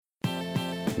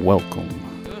Welcome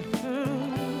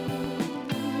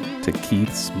to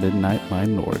Keith's Midnight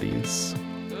Minorities.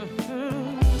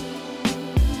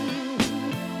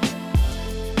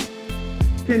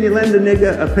 Can you lend a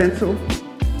nigga a pencil?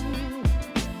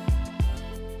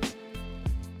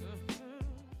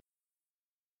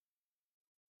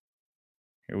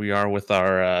 Here we are with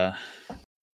our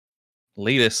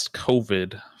latest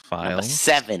COVID Number files.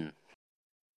 7.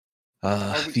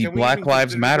 The Black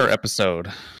Lives Matter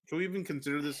episode. Can we even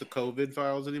consider this a COVID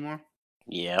files anymore?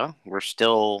 Yeah, we're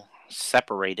still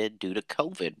separated due to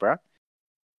COVID, bruh.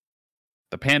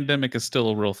 The pandemic is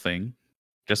still a real thing.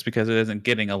 Just because it isn't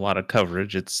getting a lot of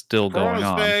coverage, it's still going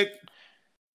on. Fake.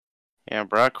 Yeah,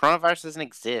 bruh. Coronavirus doesn't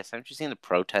exist. Haven't you seen the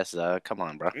protests? Come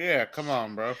on, bruh. Yeah, come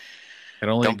on, bro. It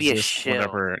only Don't be a exists shill.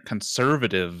 whenever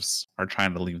conservatives are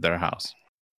trying to leave their house.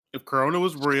 If Corona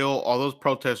was real, all those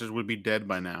protesters would be dead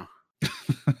by now.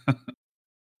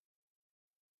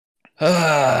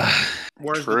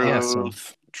 Where's the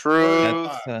Truth.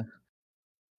 Truth.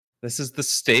 This is the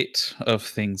state of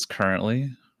things currently.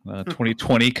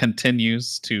 2020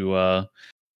 continues to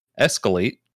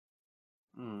escalate.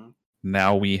 Mhm.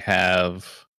 Now we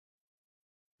have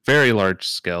very large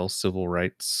scale civil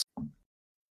rights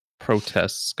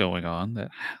protests going on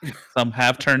that some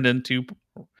have turned into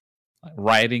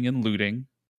rioting and looting.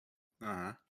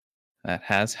 Uh-huh. That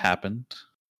has happened.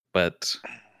 But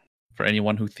for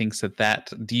anyone who thinks that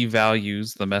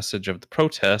devalues the message of the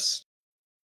protests,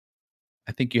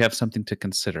 I think you have something to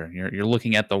consider. You're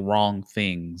looking at the wrong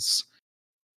things.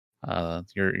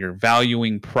 You're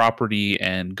valuing property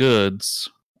and goods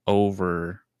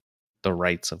over the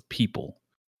rights of people,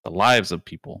 the lives of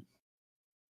people.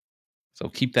 So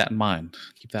keep that in mind.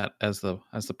 Keep that as the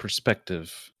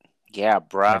perspective. Yeah,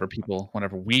 bruh.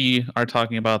 Whenever we are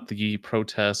talking about the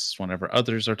protests, whenever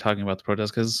others are talking about the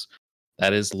protests, because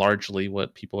that is largely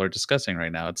what people are discussing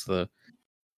right now. It's I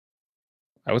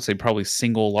would say probably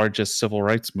single largest civil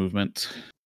rights movement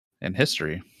in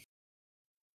history.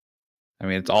 I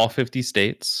mean, it's all 50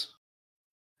 states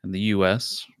in the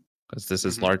U.S., because this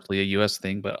is largely a U.S.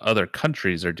 thing, but other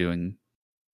countries are doing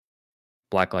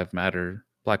Black Lives Matter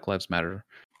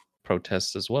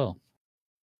protests as well.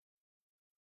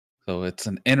 So it's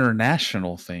an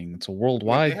international thing. It's a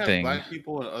worldwide They have thing. black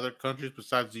people in other countries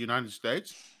besides the United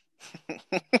States?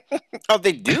 Oh,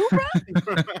 they do,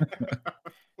 bruh?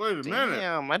 Wait a minute.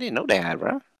 Damn, I didn't know that,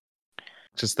 bruh.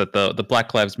 Just that the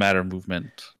Black Lives Matter movement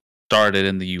started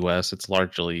in the U.S. It's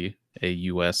largely a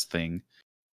U.S. thing.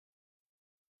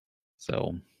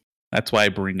 So that's why I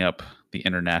bring up the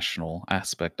international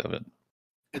aspect of it.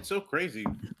 It's so crazy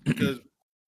because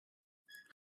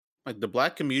like the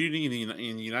black community in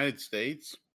the United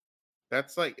States,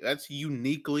 that's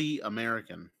uniquely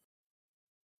American.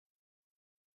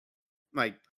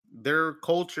 Like their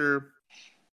culture,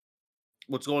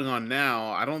 what's going on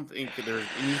now, I don't think there's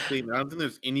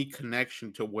any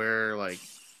connection to where they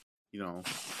came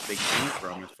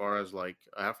from as far as like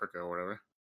Africa or whatever.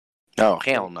 Oh,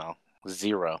 hell no.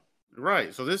 0.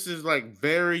 Right. So this is like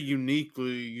very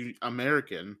uniquely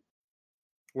American,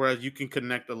 whereas you can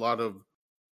connect a lot of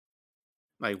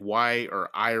like white or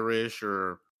Irish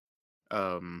or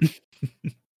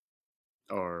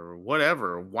or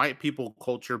whatever white people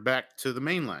culture back to the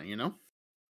mainland,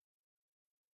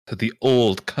 To the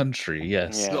old country,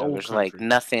 yes. Yeah, The old there's like country.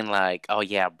 nothing like, oh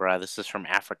yeah, bruh, this is from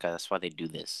Africa. That's why they do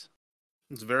this.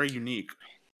 It's very unique.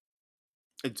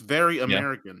 It's very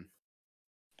American.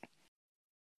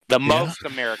 The most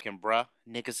American, bruh.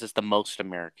 Niggas is the most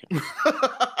American.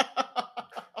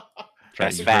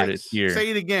 That's You heard it facts. here. Say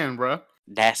it again, bro.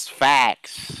 That's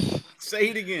facts. Say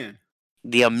it again.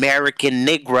 The American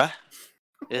Negro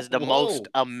is the Whoa. most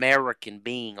American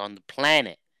being on the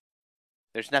planet.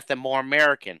 There's nothing more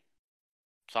American.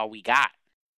 That's all we got.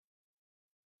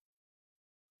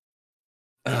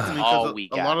 Because all we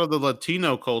got. A lot of the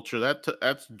Latino culture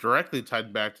that's directly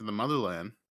tied back to the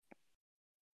motherland,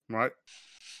 right?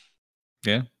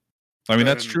 Yeah, I mean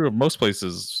that's true of most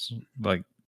places. Like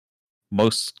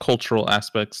most cultural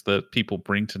aspects that people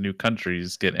bring to new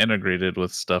countries get integrated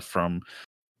with stuff from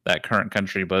that current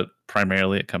country, but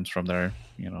primarily it comes from their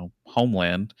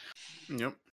homeland.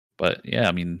 Yep. But yeah,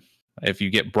 I mean, if you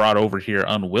get brought over here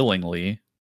unwillingly,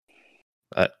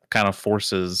 that kind of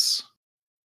forces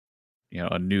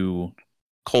a new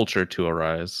culture to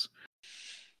arise,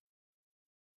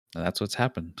 and that's what's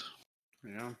happened.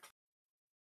 Yeah.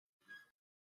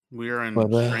 We are in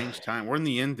strange time. We're in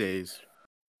the end days.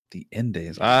 The end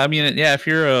days. I mean, yeah, if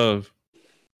you're a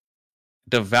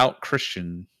devout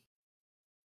Christian,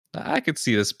 I could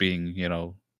see this being,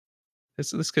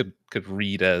 this could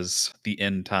read as the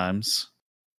end times.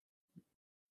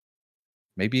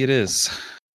 Maybe it is.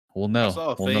 We'll I know.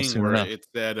 saw a We'll know thing soon where enough. it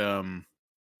said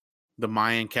the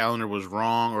Mayan calendar was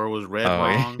wrong or was read Oh,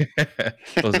 yeah. wrong.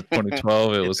 Was it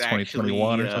 2012? It was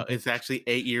 2021 or something? It's actually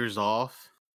 8 years off,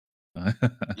 and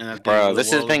that the Bro, this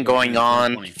has world is been gonna going end in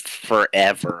on 2020.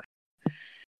 forever.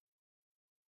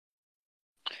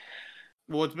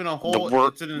 Well, it's been a The, whole. wor-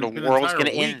 It's been the an world's entire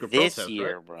gonna week end of this protests,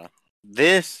 year, right? bro.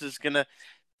 This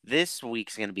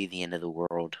week's gonna be the end of the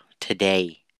world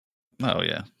today. Oh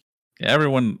yeah. Yeah,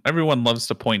 everyone loves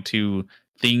to point to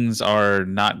things are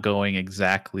not going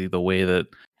exactly the way that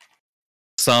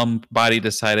somebody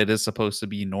decided is supposed to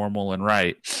be normal and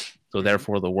right. So Mhm.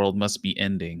 therefore the world must be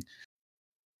ending.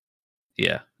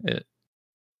 Yeah.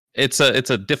 It's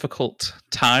a difficult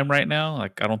time right now.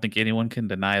 Like I don't think anyone can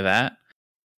deny that.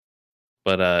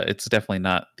 But it's definitely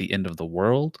not the end of the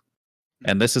world.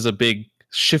 And this is a big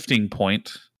shifting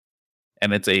point,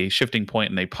 and it's a shifting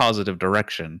point in a positive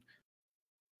direction.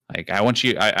 Like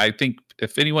I think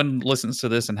if anyone listens to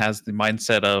this and has the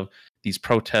mindset of these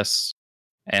protests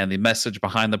and the message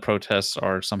behind the protests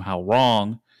are somehow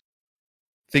wrong,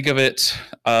 think of it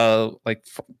like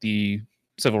the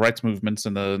civil rights movements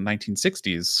in the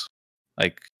 1960s.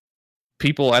 Like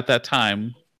people at that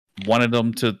time wanted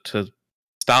them to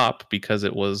stop because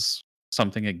it was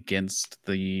something against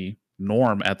the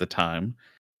norm at the time.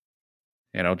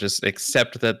 Just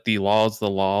accept that the law is the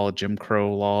law. Jim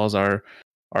Crow laws are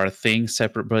a thing,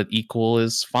 separate but equal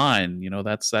is fine.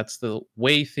 That's the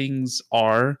way things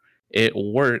are. It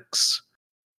works.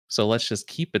 So let's just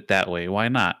keep it that way. Why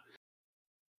not?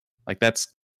 Like that's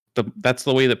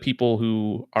the way that people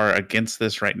who are against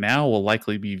this right now will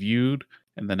likely be viewed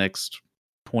in the next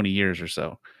 20 years or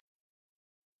so.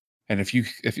 And if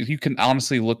you can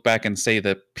honestly look back and say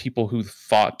that people who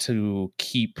fought to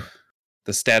keep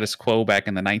the status quo back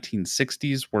in the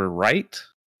 1960s were right,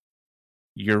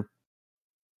 you're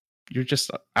just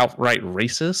outright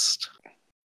racist.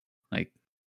 Like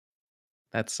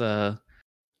that's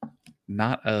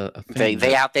not a thing.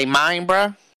 They out they mind,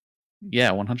 bro.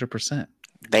 Yeah, 100%.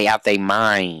 They out they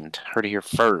mind. Heard it here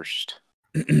first.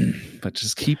 But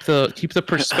just keep the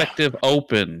perspective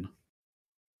open.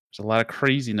 There's a lot of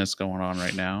craziness going on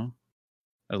right now.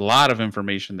 A lot of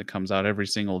information that comes out every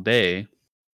single day.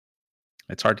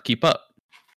 It's hard to keep up,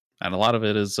 and a lot of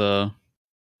it is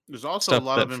There's also stuff a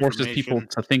lot that of forces people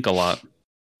information. to think a lot.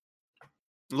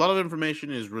 A lot of information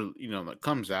is that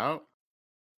comes out.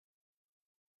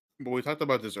 But we talked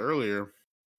about this earlier.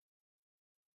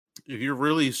 If you're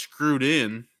really screwed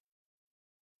in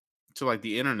to like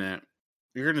the internet,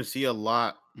 you're going to see a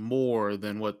lot more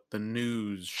than what the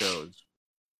news shows.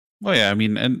 Well, yeah, I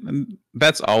mean, and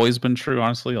that's always been true,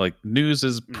 honestly. Like, news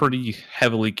is pretty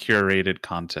heavily curated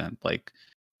content. Like,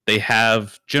 they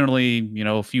have generally,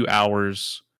 a few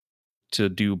hours to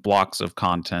do blocks of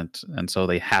content. And so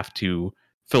they have to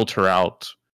filter out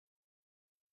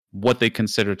what they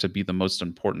consider to be the most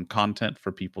important content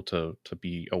for people to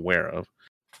be aware of.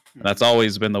 And that's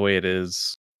always been the way it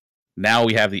is. Now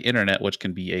we have the internet, which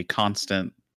can be a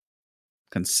consistent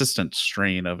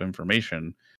strain of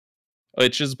information,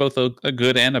 which is both a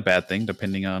good and a bad thing,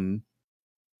 depending on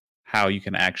how you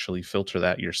can actually filter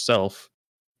that yourself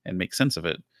and make sense of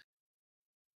it.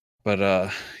 But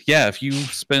yeah, if you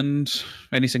spend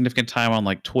any significant time on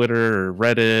like Twitter or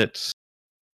Reddit,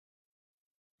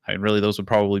 I mean, really, those would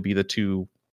probably be the two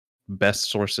best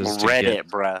sources to Reddit, get.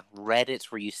 bruh.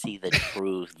 Reddit's where you see the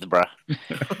truth, bruh.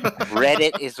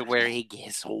 Reddit is where it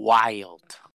gets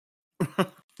wild.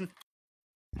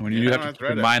 When you have to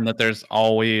keep in mind that there's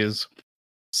always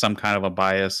some kind of a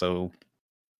bias, so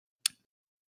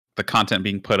the content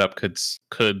being put up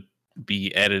could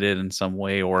be edited in some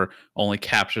way or only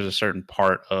captures a certain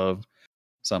part of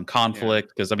some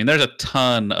conflict. Because I mean, there's a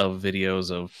ton of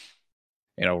videos of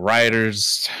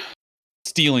rioters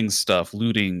stealing stuff,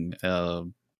 looting,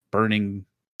 burning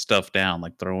stuff down,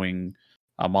 like throwing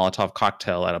a Molotov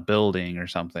cocktail at a building or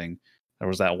something. There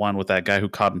was that one with that guy who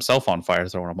caught himself on fire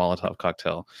throwing a Molotov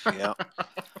cocktail. Yeah.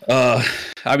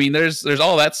 I mean, there's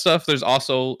all that stuff. There's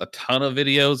also a ton of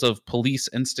videos of police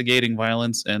instigating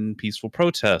violence and peaceful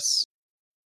protests.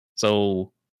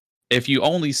 So if you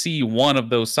only see one of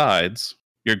those sides,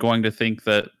 you're going to think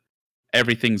that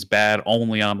everything's bad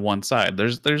only on one side.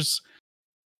 There's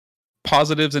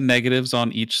positives and negatives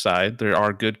on each side. There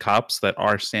are good cops that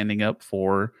are standing up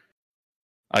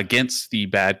against the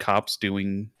bad cops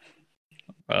doing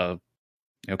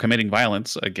committing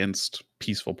violence against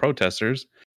peaceful protesters.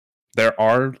 There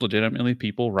are legitimately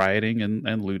people rioting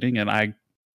and looting, and I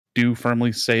do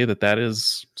firmly say that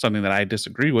is something that I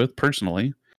disagree with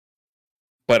personally.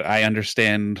 But I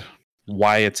understand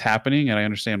why it's happening, and I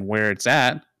understand where it's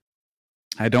at.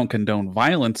 I don't condone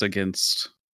violence against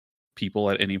people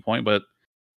at any point, but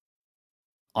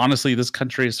honestly, this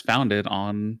country is founded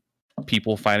on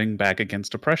people fighting back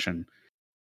against oppression.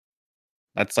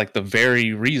 That's like the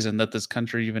very reason that this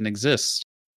country even exists.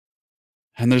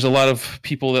 And there's a lot of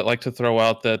people that like to throw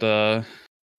out that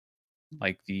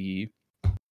like the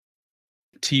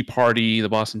Tea Party, the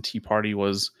Boston Tea Party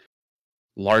was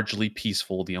largely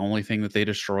peaceful. The only thing that they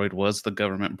destroyed was the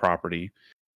government property.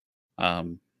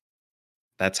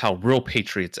 That's how real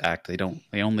patriots act.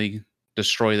 They only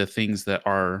destroy the things that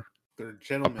are They're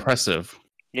gentlemen. oppressive.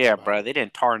 Yeah, bro. They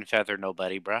didn't tar and feather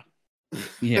nobody, bro.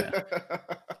 Yeah.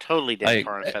 Totally didn't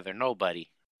tar and feather nobody.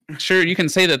 Sure, you can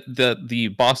say that the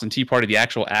Boston Tea Party, the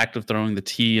actual act of throwing the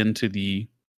tea into the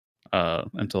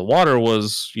water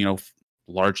was,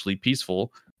 largely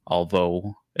peaceful,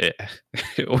 although it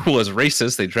was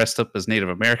racist. They dressed up as Native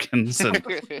Americans, and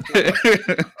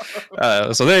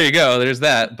so there you go. There's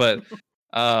that, but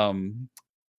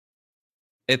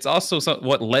it's also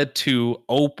what led to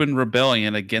open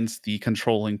rebellion against the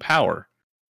controlling power.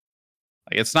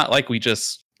 Like, it's not like we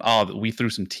just we threw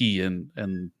some tea in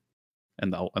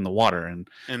the water and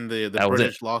the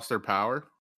British lost their power.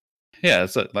 Yeah,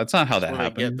 that's not how that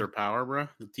happened. They get their power, bro.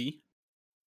 The tea.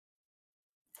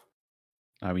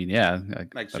 I mean, yeah,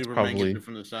 like that's Superman probably gets it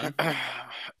from the sun. Yeah,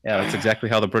 that's exactly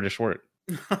how the British work.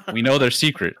 We know their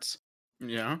secrets.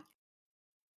 Yeah,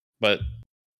 but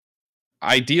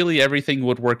ideally, everything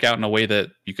would work out in a way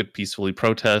that you could peacefully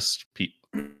protest.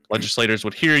 Legislators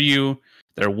would hear you.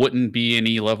 There wouldn't be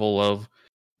any level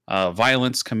of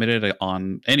violence committed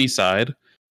on any side,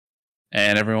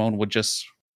 and everyone would just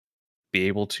be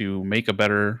able to make a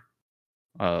better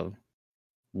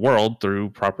world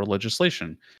through proper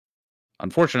legislation.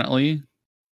 Unfortunately,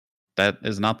 that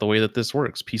is not the way that this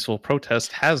works. Peaceful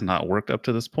protest has not worked up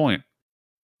to this point,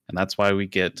 and that's why we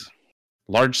get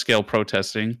large-scale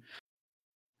protesting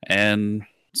and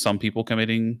some people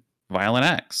committing violent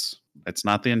acts. It's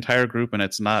not the entire group, and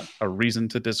it's not a reason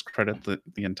to discredit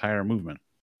the entire movement.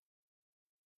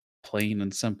 Plain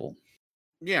and simple.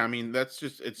 Yeah, I mean, it's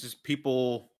just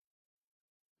people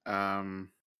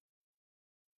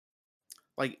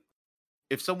like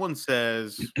if someone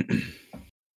says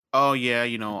oh yeah,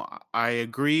 I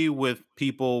agree with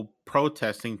people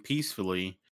protesting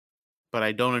peacefully, but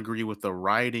I don't agree with the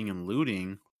rioting and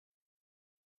looting.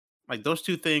 Like those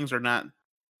two things are not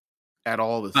at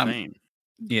all the same.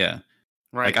 Yeah.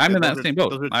 Right. Like I'm in that same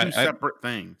boat. Those are two separate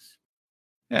things.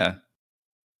 Yeah.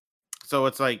 So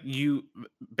it's like you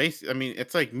basically, I mean,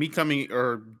 it's like me coming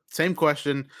or same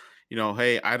question,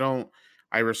 hey,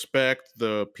 I respect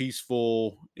the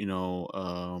peaceful,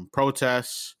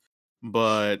 protests,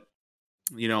 but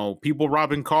people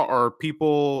robbing car or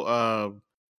people,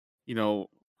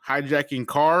 hijacking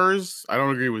cars, I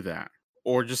don't agree with that.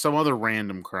 Or just some other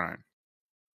random crime.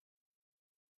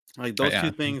 Like those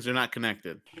two things are not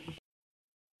connected.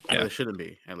 Yeah. They shouldn't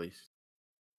be, at least.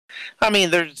 I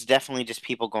mean, there's definitely just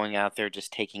people going out there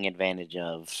just taking advantage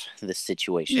of the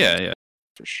situation. Yeah.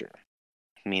 For sure.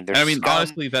 I mean,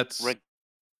 honestly, that's...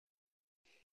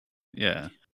 yeah.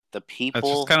 The people...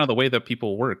 That's just kind of the way that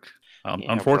people work.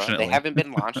 Unfortunately. Bro, they haven't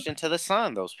been launched into the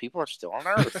sun. Those people are still on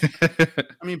Earth.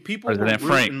 I mean, people they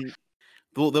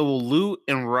will loot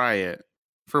and riot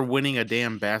for winning a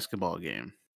damn basketball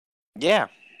game. Yeah.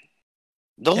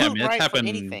 They'll loot riot for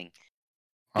anything.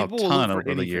 A ton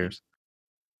over the years.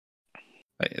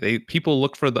 People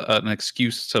look for an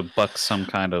excuse to buck some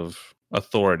kind of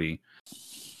authority.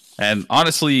 And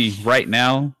honestly, right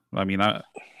now, I mean,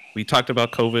 we talked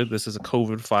about COVID. This is a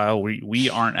COVID file. We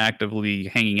aren't actively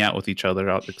hanging out with each other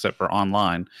except for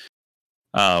online,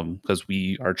 because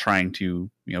we are trying to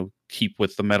keep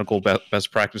with the medical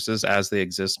best practices as they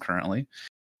exist currently.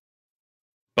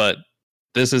 But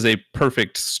this is a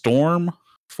perfect storm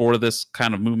for this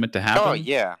kind of movement to happen. Oh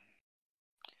yeah.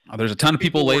 There's a ton of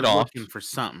people laid off. Looking for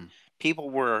something. People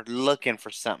were looking for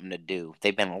something to do.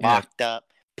 They've been locked up,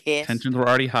 pissed. Tensions were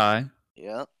already high.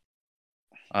 Yep.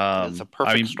 It's a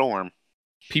perfect storm.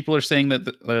 People are saying that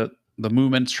the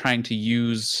movement's trying to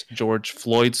use George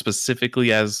Floyd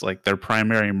specifically as like their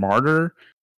primary martyr.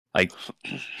 Like,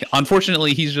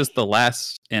 unfortunately, he's just the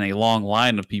last in a long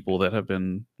line of people that have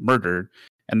been murdered,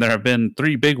 and there have been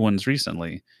 3 big ones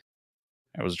recently.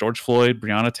 It was George Floyd,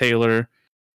 Breonna Taylor,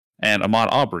 and Ahmaud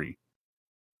Arbery.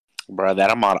 Bro, that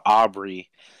Ahmaud Arbery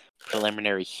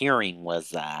preliminary hearing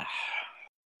was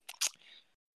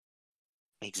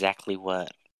exactly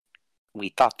what we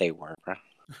thought they were, bro.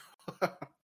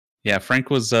 Yeah, Frank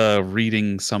was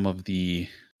reading some of the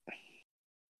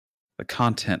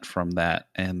content from that,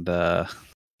 and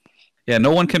yeah, Yeah,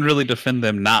 no one can really defend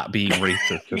them not being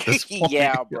racist at this point.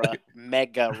 Yeah, bro.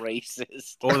 Mega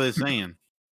racist. What are they saying?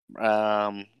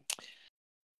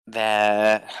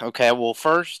 That okay. Well,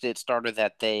 first it started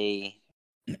that they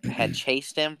had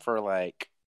chased him for like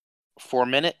 4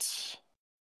 minutes.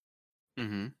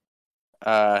 Mm-hmm.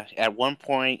 At one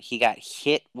point, he got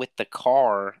hit with the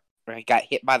car, or he got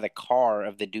hit by the car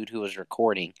of the dude who was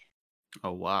recording.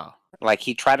 Oh wow. Like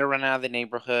he tried to run out of the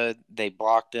neighborhood, they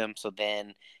blocked him, so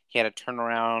then he had to turn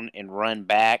around and run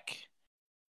back.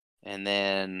 And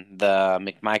then the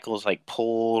McMichaels like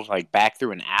pulled like back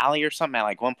through an alley or something. At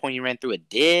like one point, he ran through a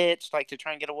ditch like to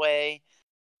try and get away.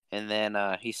 And then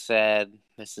he said,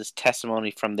 "This is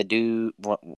testimony from the dude,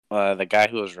 the guy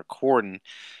who was recording,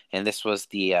 and this was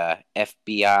the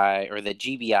FBI or the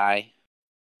GBI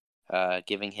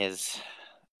giving his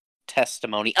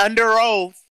testimony under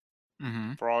oath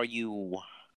Mm-hmm. for all you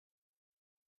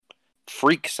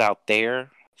freaks out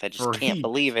there that just can't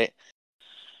believe it."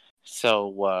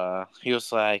 So he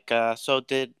was like, "So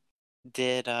did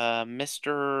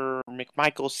Mr.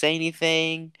 McMichael say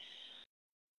anything?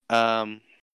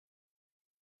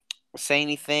 Say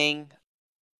anything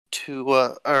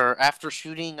to or after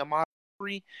shooting Ahmaud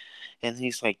Arbery?" And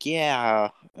he's like, "Yeah."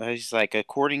 He's like,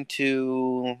 according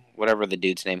to whatever the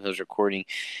dude's name who was recording,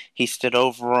 he stood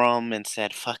over him and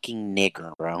said, "Fucking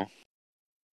nigger, bro."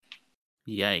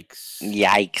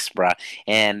 Yikes, bro.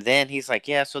 And then he's like,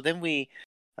 "Yeah." So then we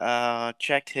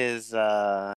checked his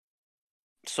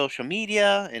social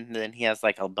media, and then he has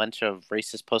like a bunch of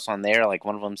racist posts on there. Like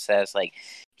one of them says like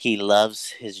he loves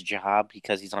his job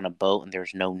because he's on a boat and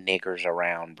there's no niggers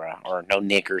around, bro, or no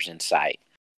niggers in sight.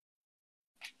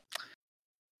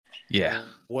 Yeah.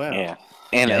 Well. Yeah.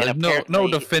 And no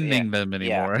defending them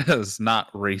anymore as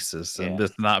not racist and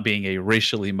this not being a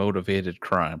racially motivated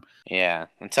crime. Yeah.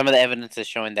 And some of the evidence is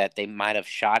showing that they might have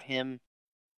shot him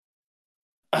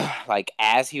like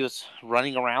as he was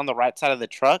running around the right side of the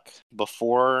truck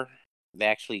before they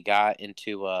actually got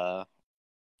into a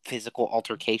physical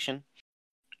altercation.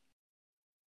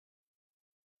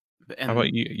 How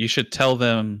about you? You should tell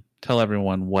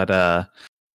everyone what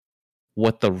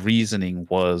the reasoning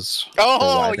was. Oh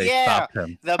for why they stopped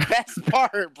him. The best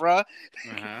part, bro.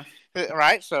 Uh-huh.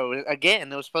 Right. So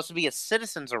again, it was supposed to be a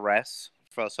citizen's arrest.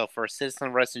 So for a citizen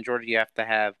arrest in Georgia, you have to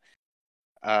have,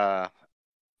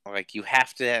 like you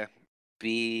have to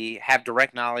have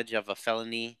direct knowledge of a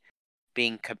felony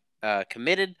being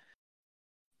committed.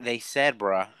 They said,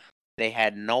 bro, they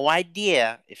had no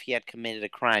idea if he had committed a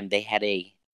crime. They had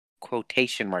a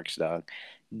quotation marks, dog,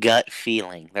 gut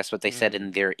feeling. That's what they said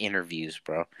in their interviews,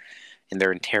 bro, in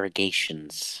their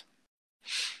interrogations.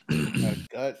 A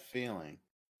gut feeling.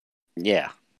 Yeah.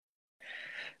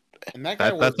 And that guy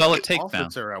that's was all an it takes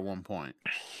officer now. at one point.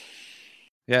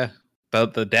 Yeah.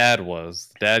 But the dad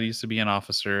used to be an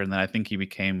officer, and then I think he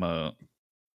became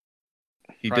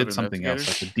he did something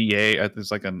else, like a DA.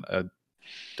 It's like a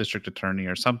district attorney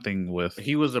or something with.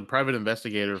 He was a private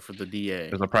investigator for the DA.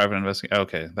 There's a private investigator.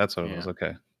 Okay, that's what it was.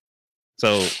 Okay.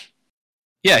 So,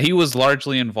 yeah, he was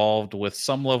largely involved with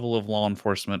some level of law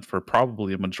enforcement for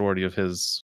probably a majority of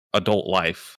his adult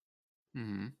life.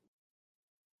 Mm-hmm.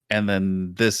 And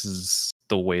then this is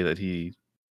the way that he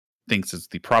thinks is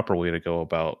the proper way to go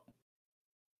about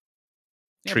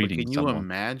treating can someone. you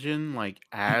imagine, like,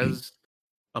 as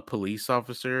a police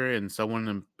officer and someone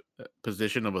in a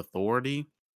position of authority,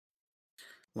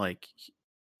 like,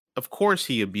 of course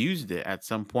he abused it at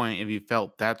some point if he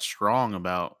felt that strong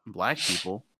about black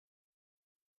people.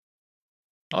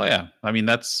 Oh yeah, I mean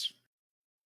that's,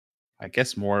 I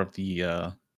guess, more of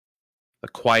the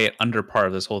quiet under part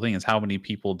of this whole thing is how many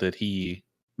people did he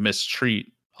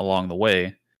mistreat along the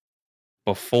way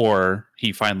before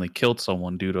he finally killed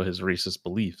someone due to his racist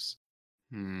beliefs.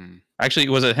 Actually,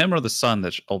 was it him or the son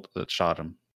that shot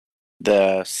him?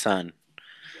 The son.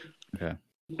 Okay.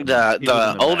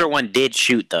 The older one did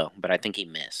shoot though, but I think he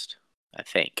missed. I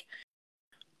think.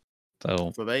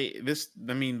 So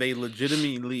they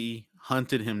legitimately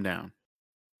hunted him down.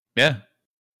 Yeah.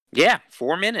 Yeah,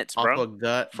 4 minutes, bro. Off a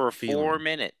gut for feeling. 4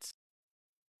 minutes.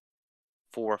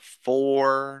 For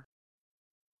 4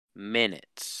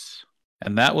 minutes.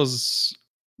 And that was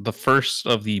the first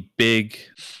of the big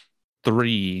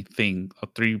three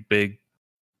big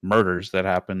murders that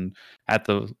happened at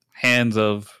the hands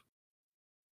of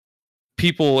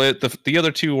people. The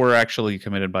other two were actually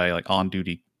committed by like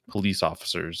on-duty police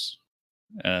officers,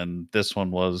 and this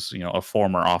one was, a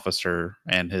former officer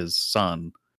and his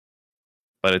son.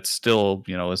 But it's still,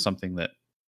 is something that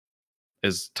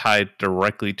is tied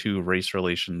directly to race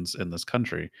relations in this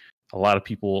country. A lot of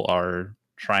people are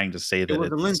trying to say that it was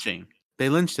a lynching. They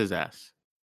lynched his ass.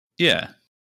 Yeah.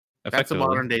 That's a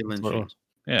modern day lynching.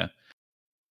 Yeah.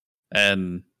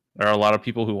 And there are a lot of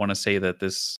people who want to say that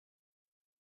this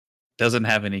doesn't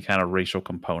have any kind of racial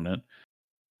component.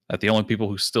 That the only people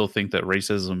who still think that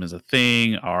racism is a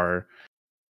thing are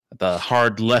the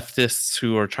hard leftists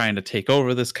who are trying to take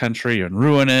over this country and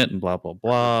ruin it and blah, blah,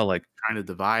 blah. Like trying to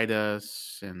divide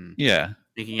us and yeah,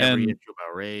 making every issue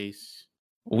about race.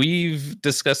 We've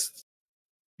discussed,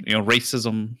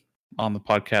 racism on the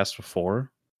podcast before.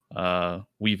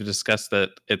 We've discussed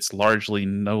that it's largely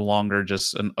no longer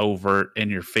just an overt in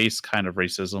your face kind of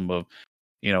racism of,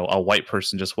 a white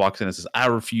person just walks in and says, I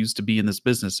refuse to be in this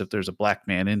business if there's a black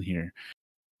man in here.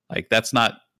 Like, that's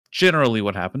not generally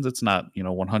what happens. It's not,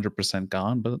 100%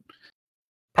 gone, but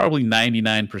probably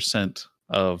 99%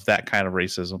 of that kind of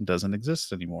racism doesn't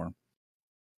exist anymore.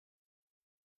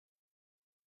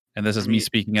 And this is me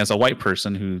speaking as a white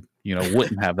person who,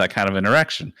 wouldn't have that kind of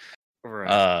interaction.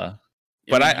 Right.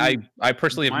 But I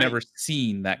personally have never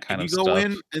seen that kind of stuff. If you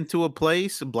go into a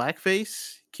place,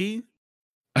 blackface, Key,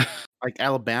 like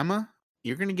Alabama,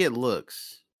 you're going to get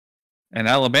looks. And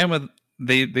Alabama,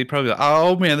 they probably like,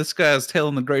 oh man, this guy's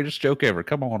telling the greatest joke ever.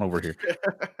 Come on over here.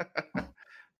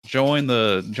 Join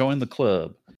the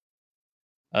club.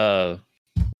 Yeah,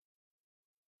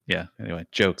 anyway,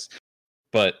 jokes.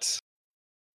 But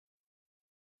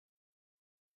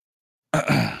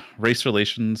race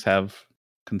relations have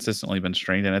consistently been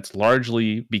strained, and it's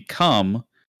largely become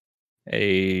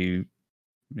the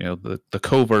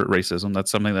covert racism.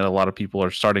 That's something that a lot of people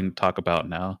are starting to talk about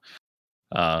now.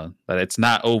 That it's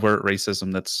not overt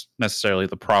racism that's necessarily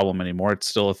the problem anymore. It's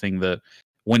still a thing that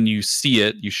when you see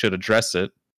it, you should address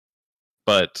it.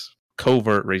 But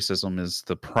covert racism is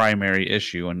the primary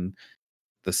issue, and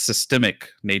the systemic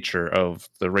nature of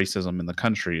the racism in the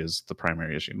country is the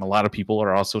primary issue. And a lot of people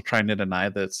are also trying to deny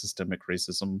that systemic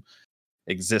racism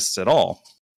exists at all.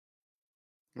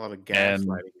 A lot of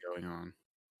gaslighting going on.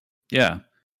 Yeah.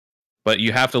 But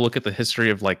you have to look at the history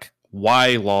of like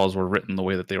why laws were written the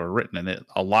way that they were written, and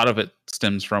a lot of it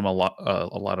stems from a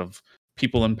lot of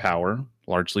people in power,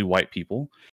 largely white people,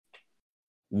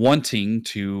 wanting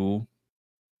to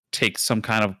take some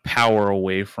kind of power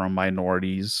away from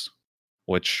minorities,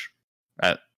 which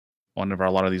whenever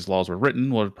a lot of these laws were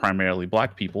written were primarily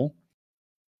black people,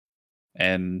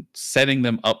 and setting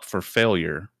them up for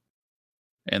failure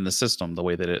in the system the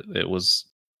way that it was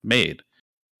made.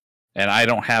 And I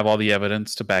don't have all the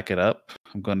evidence to back it up.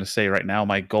 I'm going to say right now,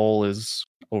 my goal is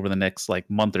over the next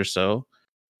month or so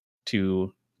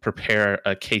to prepare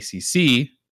a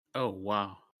KCC. Oh,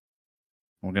 wow.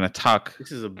 We're going to talk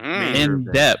this is in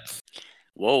depth.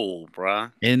 Whoa,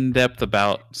 bruh. In depth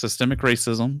about systemic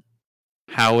racism,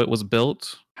 how it was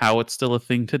built, how it's still a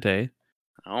thing today.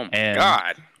 Oh, my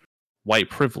God. White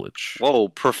privilege. Whoa,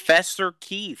 Professor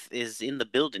Keith is in the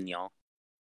building, y'all.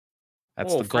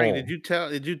 That's the Frank, goal.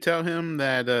 Did you tell him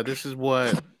that this is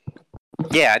what?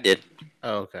 Yeah, I did.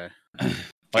 Oh, okay. And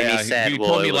he said,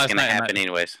 well, it was going to happen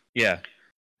anyways. Yeah.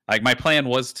 Like, my plan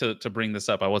was to bring this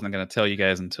up. I wasn't going to tell you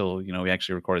guys until, we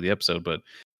actually recorded the episode. But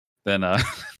then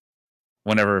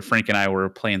whenever Frank and I were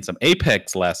playing some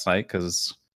Apex last night,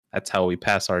 because that's how we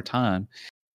pass our time,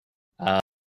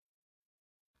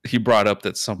 he brought up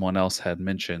that someone else had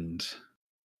mentioned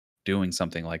doing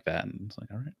something like that. And it's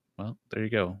like, all right, well, there you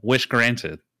go. Wish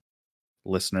granted,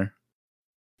 listener.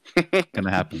 Gonna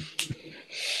happen.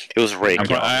 It was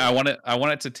rigged. I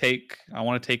want to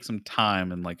take some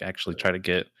time and actually try to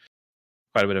get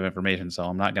quite a bit of information. So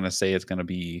I'm not gonna say it's gonna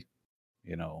be,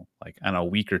 in a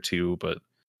week or two, but a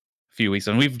few weeks.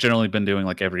 And we've generally been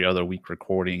doing every other week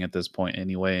recording at this point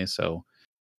anyway. So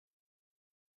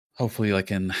hopefully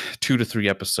in 2 to 3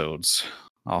 episodes,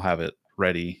 I'll have it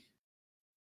ready.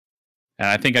 And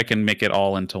I think I can make it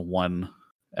all into one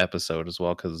episode as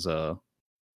well, because I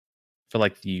feel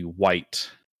like the white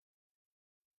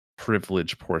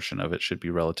privilege portion of it should be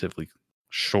relatively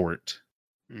short.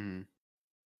 Mm.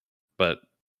 But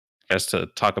just to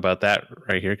talk about that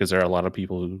right here, because there are a lot of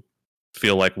people who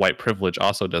feel like white privilege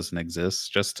also doesn't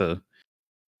exist. Just to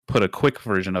put a quick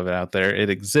version of it out there, it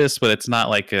exists, but it's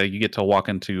not like you get to walk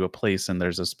into a place and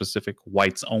there's a specific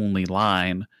whites only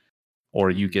line, or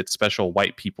you get special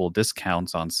white people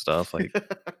discounts on stuff.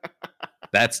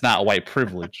 That's not white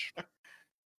privilege.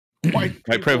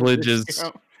 White privilege is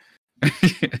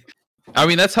I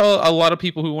mean, that's how a lot of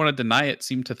people who want to deny it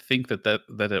seem to think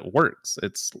that it works.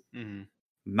 It's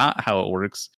not how it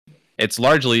works. It's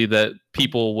largely that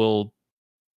people will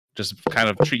just kind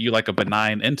of treat you like a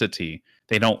benign entity.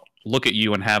 They don't look at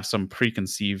you and have some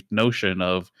preconceived notion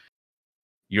of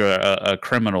you're a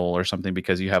criminal or something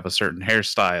because you have a certain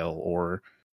hairstyle or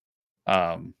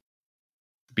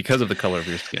because of the color of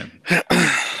your skin.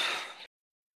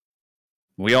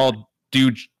 We all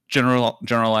do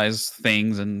generalize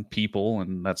things and people,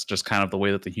 and that's just kind of the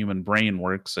way that the human brain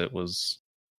works. It was,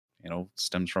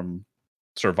 stems from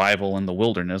survival in the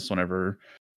wilderness whenever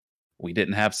we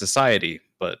didn't have society,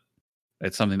 but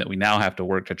it's something that we now have to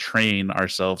work to train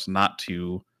ourselves not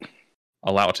to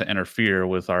allow it to interfere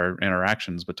with our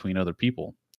interactions between other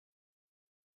people.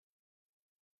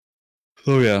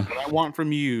 So yeah. What I want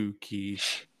from you,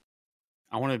 Keith,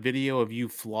 I want a video of you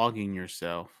flogging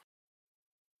yourself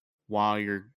while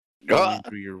you're going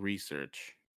through your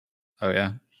research. Oh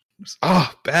yeah.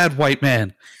 Bad white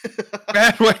man.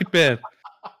 Bad white man.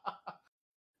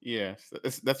 Yes,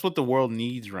 that's what the world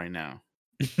needs right now.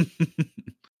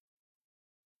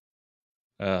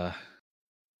 I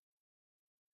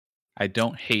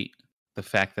don't hate the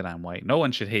fact that I'm white. No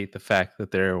one should hate the fact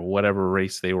that they're whatever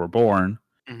race they were born.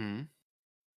 Mm-hmm.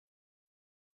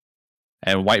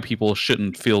 And white people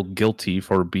shouldn't feel guilty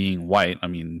for being white. I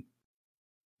mean,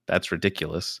 that's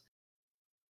ridiculous.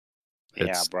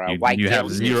 Yeah, bro. You have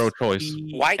zero choice.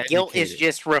 White guilt is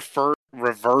just reverse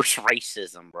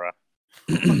racism, bro.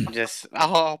 Just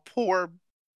poor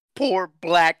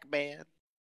black man.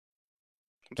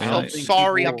 I'm so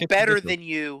sorry. I'm better than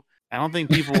you. I don't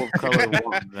think people of color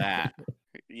want that.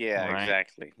 Yeah, right?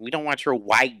 Exactly. We don't want your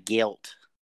white guilt.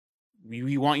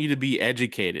 We want you to be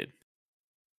educated.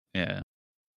 Yeah.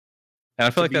 And I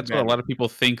feel like that's what a lot of people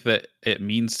think that it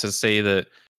means to say that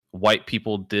white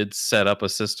people did set up a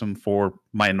system for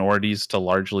minorities to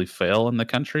largely fail in the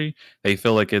country. They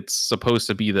feel like it's supposed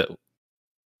to be that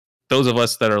those of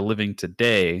us that are living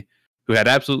today who had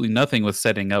absolutely nothing with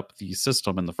setting up the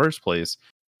system in the first place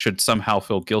should somehow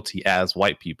feel guilty as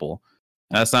white people.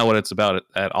 And that's not what it's about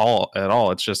at all.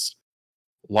 It's just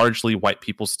largely white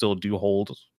people still do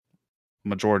hold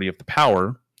majority of the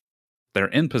power. They're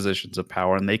in positions of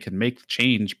power, and they can make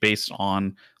change based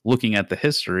on looking at the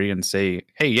history and say,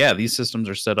 hey, yeah, these systems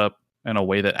are set up in a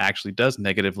way that actually does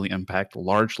negatively impact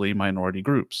largely minority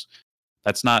groups.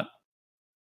 That's not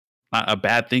a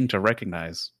bad thing to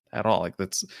recognize at all. Like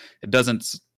it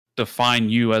doesn't define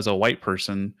you as a white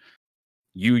person,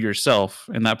 you yourself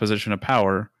in that position of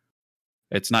power.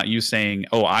 It's not you saying,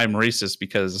 oh, I'm racist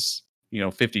because,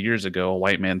 50 years ago, a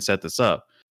white man set this up.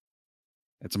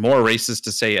 It's more racist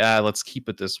to say, let's keep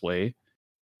it this way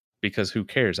because who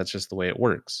cares? That's just the way it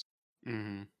works.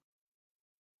 Mm-hmm.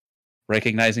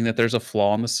 Recognizing that there's a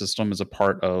flaw in the system is a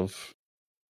part of,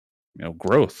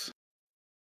 growth.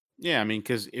 Yeah, I mean,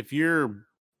 because if you're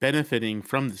benefiting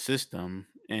from the system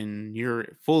and you're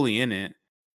fully in it,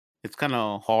 it's kind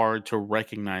of hard to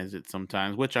recognize it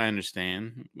sometimes, which I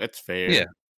understand. That's fair. Yeah,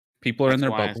 people are in their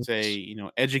bubbles. I say,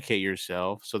 educate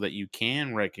yourself so that you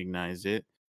can recognize it.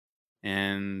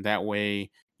 And that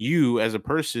way, you as a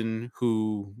person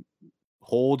who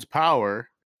holds power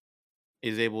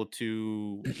is able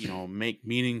to, make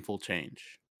meaningful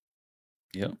change.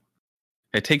 Yep.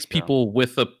 It takes people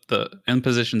with the in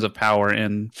positions of power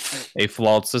in a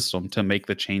flawed system to make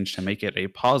the change, to make it a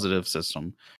positive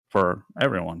system for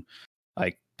everyone.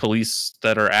 Like police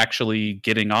that are actually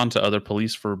getting onto other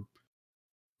police for,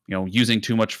 using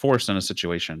too much force in a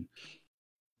situation.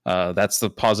 That's the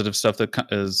positive stuff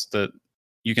that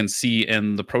you can see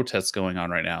in the protests going on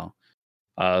right now.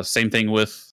 Same thing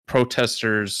with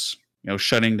protesters,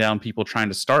 shutting down people trying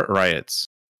to start riots.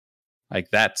 Like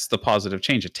that's the positive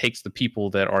change. It takes the people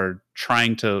that are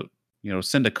trying to,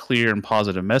 send a clear and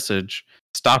positive message,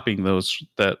 stopping those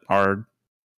that are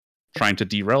trying to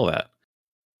derail that.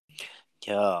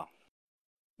 Yeah.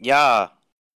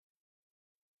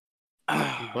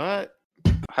 But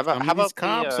how about these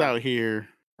cops out here?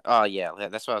 Oh yeah,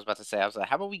 that's what I was about to say. I was like,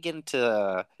 how about we get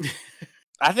into?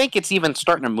 I think it's even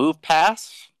starting to move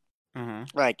past. Uh-huh.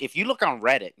 Like if you look on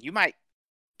Reddit, you might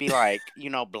be like,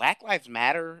 Black Lives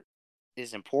Matter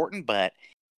is important, but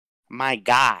my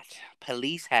God,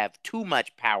 police have too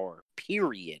much power.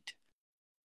 Period.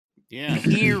 Yeah.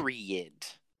 Period.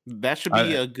 That should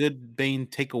be a good main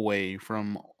takeaway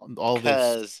from all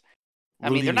this. I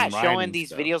mean, they're not showing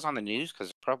these videos on the news because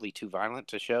it's probably too violent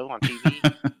to show on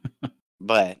TV.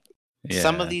 But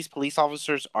some of these police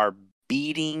officers are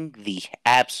beating the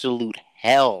absolute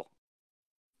hell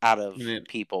out of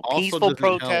people. Peaceful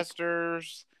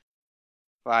protesters.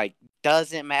 Like,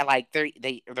 doesn't matter. Like,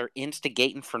 they're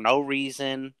instigating for no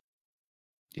reason.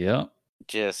 Yeah.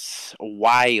 Just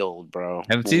wild, bro.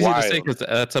 And it's easy to say because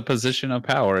that's a position of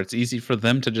power. It's easy for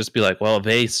them to just be like, well,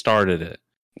 they started it.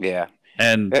 Yeah.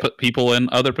 And put people in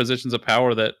other positions of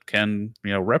power that can,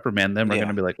 reprimand them are going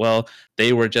to be like, well,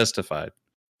 they were justified.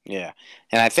 Yeah.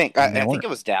 And I think it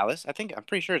was Dallas. I'm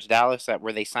pretty sure it's Dallas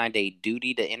where they signed a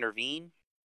duty to intervene.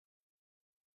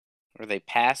 or they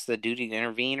pass the duty to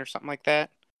intervene or something like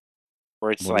that,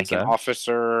 where it's What like is an that?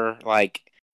 officer, like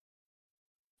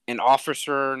an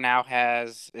officer now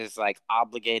is like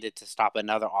obligated to stop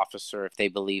another officer if they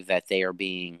believe that they are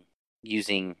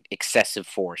using excessive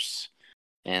force.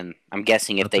 And I'm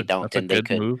guessing if they don't, That's a then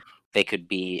good move. they could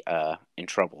be in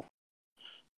trouble.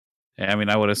 Yeah, I mean,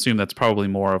 I would assume that's probably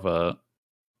more of a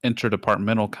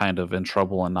interdepartmental kind of in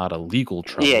trouble and not a legal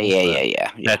trouble.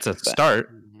 Yeah. That's a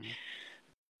start.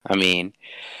 I mean,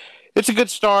 it's a good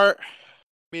start.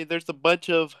 I mean, there's a bunch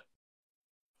of.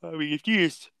 I mean, if you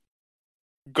just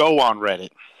go on Reddit,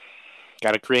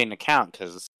 got to create an account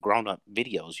because it's grown-up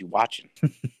videos you watching.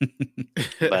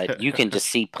 But you can just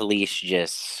see police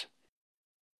just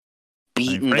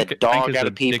beating the dog out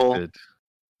of people,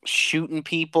 shooting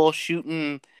people,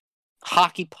 shooting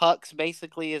hockey pucks.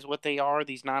 Basically, is what they are.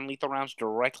 These non-lethal rounds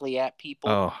directly at people.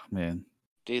 Oh man,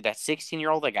 dude, that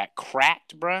 16-year-old that got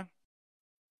cracked, bro.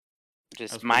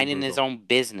 Just minding his own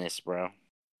business, bro.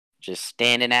 Just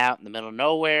standing out in the middle of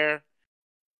nowhere.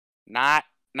 Not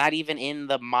even in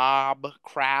the mob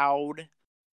crowd.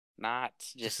 Not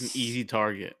just an easy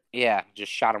target. Yeah, just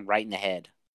shot him right in the head.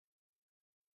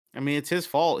 I mean, it's his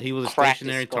fault. He was a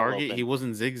stationary target. Open. He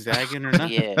wasn't zigzagging or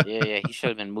nothing. Yeah. He should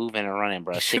have been moving and running,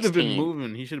 bro. He should have been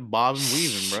moving. He should have bobbed and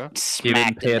weaving, bro. He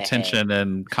didn't pay attention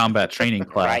in combat training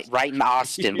class. Right in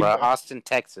Austin, bro. Austin,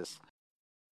 Texas.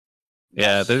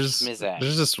 Yeah, there's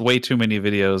just way too many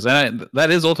videos, and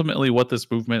that is ultimately what this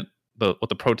movement, what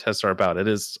the protests are about. It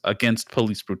is against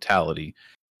police brutality.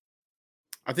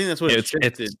 I think that's what it's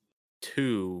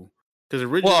too. Because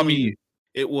originally,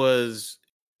 it was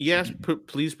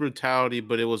police brutality,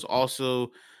 but it was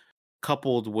also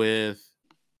coupled with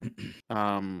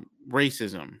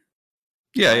racism.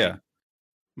 Yeah.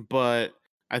 But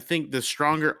I think the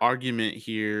stronger argument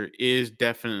here is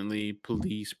definitely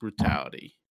police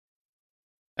brutality.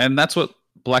 And that's what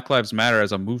Black Lives Matter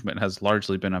as a movement has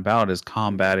largely been about, is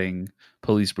combating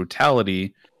police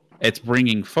brutality. It's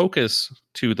bringing focus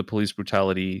to the police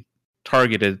brutality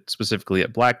targeted specifically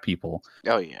at Black people.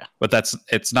 Oh, yeah. But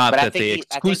it's not that they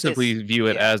exclusively view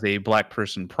it as a Black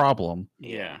person problem.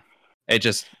 Yeah. It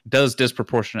just does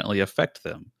disproportionately affect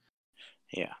them.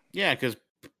 Yeah. Yeah, because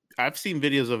I've seen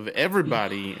videos of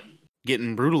everybody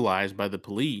getting brutalized by the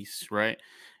police, right?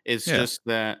 It's just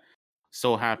that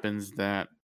so happens that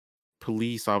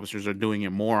police officers are doing it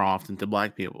more often to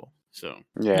Black people. So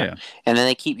yeah. And then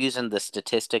they keep using the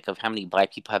statistic of how many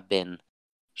Black people have been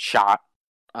shot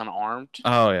unarmed.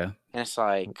 Oh yeah. And it's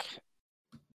like,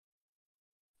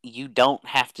 you don't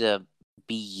have to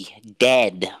be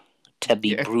dead to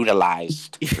be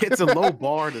brutalized. It's a low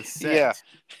bar to set,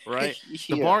 right?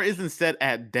 The bar isn't set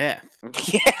at death.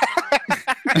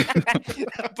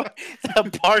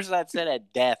 The bar's not set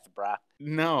at death, bro.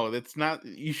 No, that's not.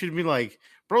 You should be like,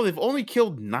 bro, they've only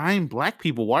killed 9 Black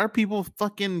people. Why are people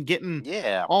fucking getting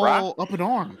all up in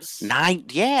arms? 9,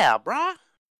 bro.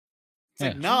 It's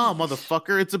like, nah,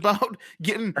 motherfucker. It's about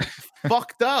getting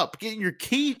fucked up, getting your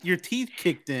teeth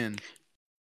kicked in.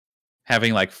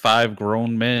 Having like 5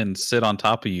 grown men sit on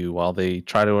top of you while they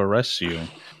try to arrest you.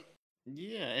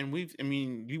 Yeah, and we've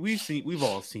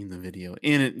all seen the video,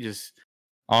 and it just.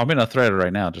 Oh, I'm in a thread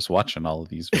right now just watching all of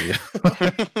these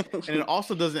videos. And it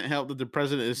also doesn't help that the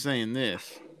president is saying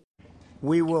this.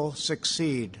 We will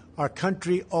succeed. Our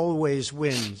country always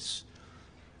wins.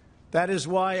 That is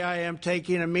why I am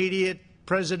taking immediate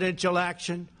presidential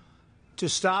action to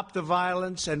stop the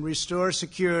violence and restore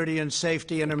security and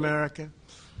safety in America.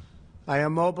 I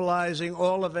am mobilizing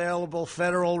all available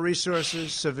federal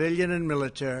resources, civilian and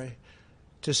military,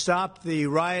 to stop the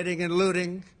rioting and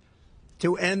looting,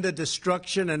 to end the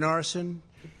destruction and arson,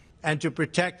 and to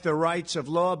protect the rights of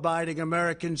law-abiding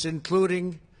Americans,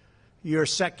 including your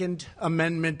Second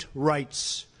Amendment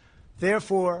rights.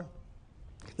 Therefore,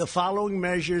 the following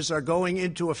measures are going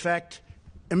into effect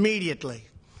immediately.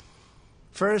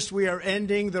 First, we are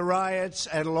ending the riots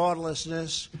and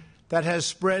lawlessness that has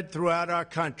spread throughout our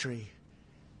country.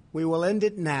 We will end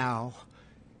it now.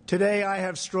 Today, I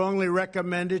have strongly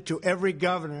recommended to every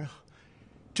governor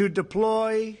to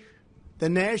deploy the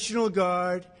National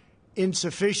Guard in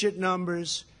sufficient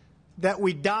numbers that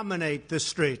we dominate the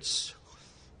streets.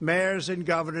 Mayors and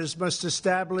governors must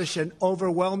establish an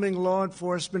overwhelming law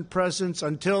enforcement presence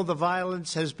until the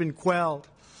violence has been quelled.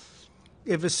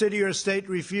 If a city or state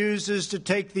refuses to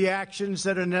take the actions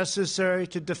that are necessary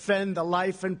to defend the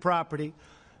life and property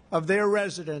of their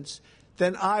residents,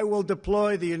 then I will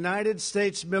deploy the United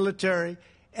States military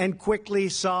and quickly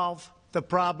solve the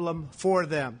problem for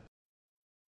them.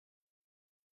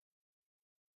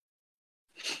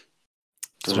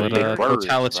 That's what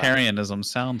totalitarianism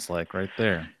sounds like right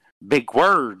there. Big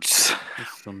words.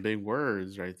 That's some big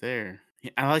words right there.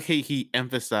 I like how he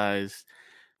emphasized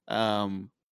um,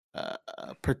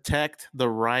 protect the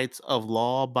rights of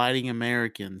law-abiding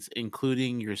Americans,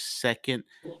 including your Second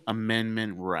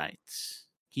Amendment rights.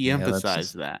 He Yeah,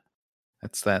 emphasized that.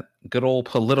 That's that good old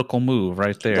political move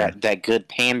right there. That good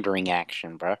pandering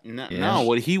action, bro. No,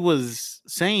 what he was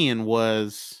saying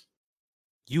was,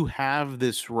 you have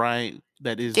this right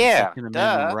that is the Second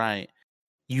Amendment right.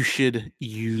 You should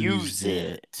use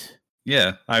it.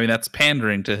 Yeah, I mean that's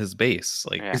pandering to his base.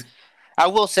 Like, yeah. I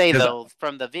will say though,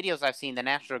 from the videos I've seen, the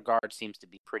National Guard seems to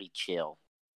be pretty chill.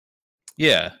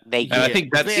 Yeah, they I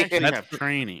think they actually have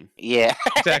training. Yeah,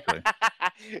 exactly.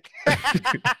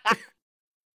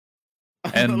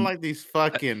 And unlike these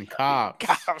fucking cops.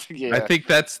 Yeah. I think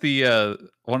that's the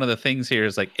one of the things here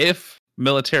is like if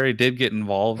military did get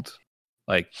involved,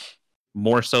 like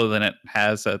more so than it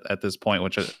has at this point,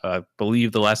 which I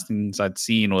believe the last things I'd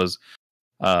seen was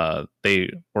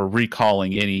they were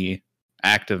recalling any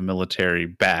active military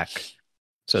back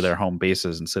to their home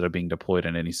bases instead of being deployed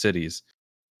in any cities.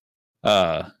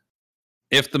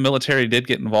 If the military did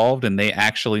get involved and they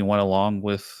actually went along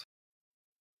with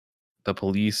the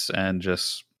police and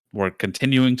just were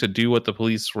continuing to do what the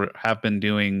police have been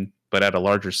doing, but at a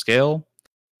larger scale,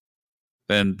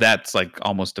 then that's like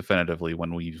almost definitively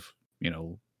when we've,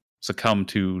 succumbed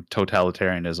to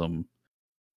totalitarianism.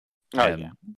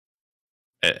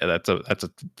 That's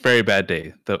a very bad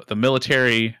day. The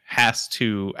military has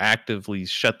to actively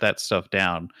shut that stuff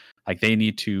down. Like they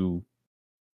need to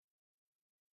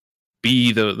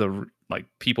be the like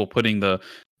people putting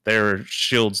their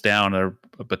shields down, their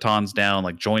batons down,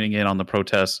 like joining in on the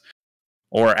protests,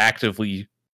 or actively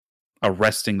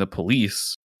arresting the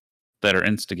police that are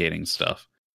instigating stuff.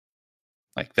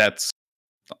 Like that's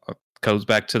goes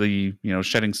back to the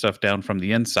shutting stuff down from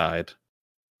the inside,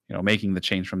 making the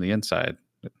change from the inside.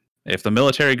 If the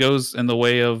military goes in the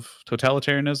way of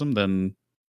totalitarianism, then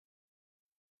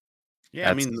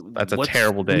that's a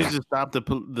terrible day. We need to stop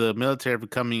the military from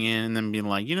coming in and then being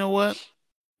like, you know what?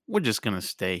 We're just going to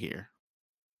stay here.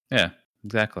 Yeah,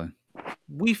 exactly.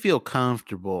 We feel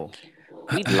comfortable.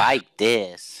 We like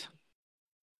this.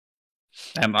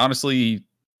 And honestly,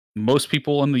 most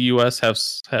people in the U.S. have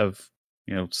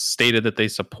stated that they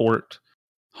support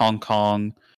Hong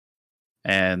Kong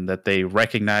and that they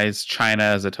recognize China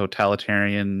as a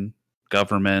totalitarian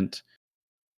government.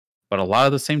 But a lot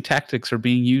of the same tactics are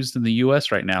being used in the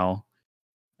U.S. right now.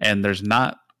 And there's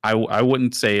not, I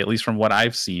wouldn't say, at least from what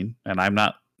I've seen, and I'm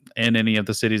not in any of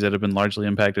the cities that have been largely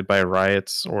impacted by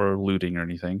riots or looting or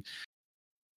anything,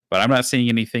 but I'm not seeing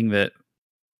anything that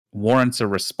warrants a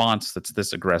response that's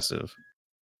this aggressive.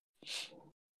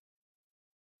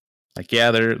 Like,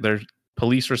 yeah, their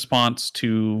police response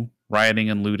to rioting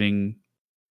and looting,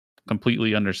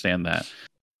 completely understand that,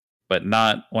 but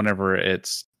not whenever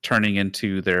it's turning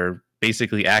into they're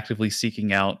basically actively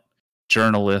seeking out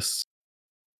journalists,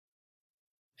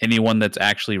 anyone that's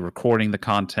actually recording the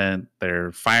content.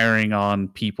 They're firing on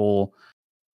people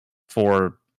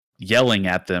for yelling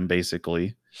at them,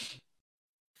 basically.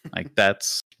 Like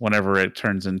that's whenever it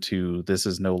turns into this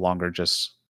is no longer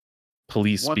just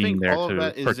police being there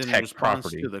to protect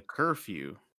property. To the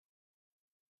curfew.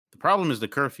 The problem is the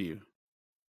curfew.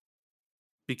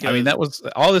 Because I mean, that was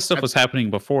all this stuff was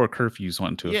happening before curfews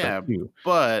went into effect. Yeah,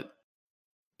 but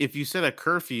if you set a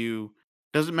curfew,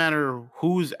 doesn't matter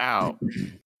who's out,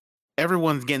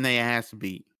 everyone's getting their ass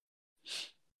beat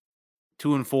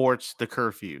to enforce the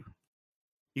curfew.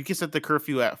 You can set the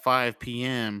curfew at 5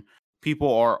 p.m.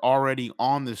 People are already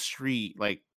on the street,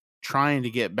 like trying to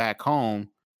get back home.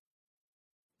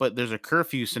 But there's a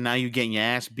curfew, so now you're getting your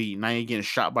ass beat. Now you're getting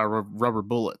shot by rubber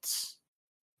bullets.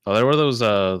 Well, there were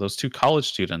those two college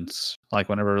students. Like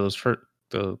whenever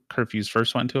the curfews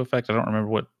first went into effect, I don't remember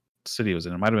what city it was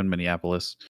in. It might have been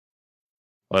Minneapolis.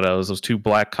 But it was those two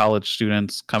black college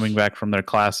students coming back from their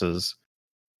classes.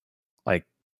 Like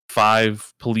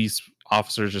 5 police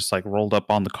officers just like rolled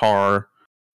up on the car.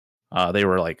 They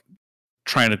were like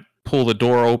trying to pull the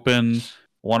door open.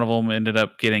 One of them ended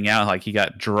up getting out. Like he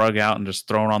got drug out and just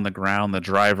thrown on the ground. The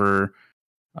driver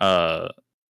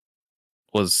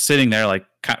was sitting there like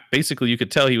basically you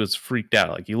could tell he was freaked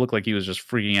out. Like he looked like he was just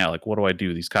freaking out. Like, what do I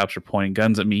do? These cops are pointing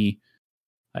guns at me.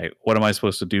 Like, what am I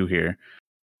supposed to do here?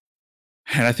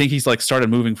 And I think he's like started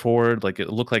moving forward. Like it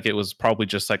looked like it was probably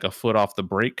just like a foot off the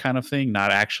brake kind of thing,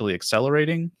 not actually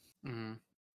accelerating. Mm-hmm.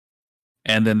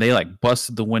 And then they like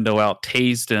busted the window out,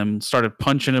 tased him, started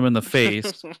punching him in the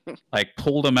face, like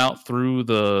pulled him out through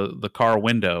the car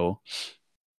window.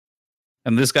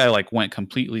 And this guy like went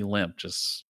completely limp,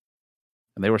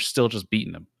 and they were still just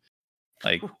beating him.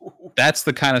 Like that's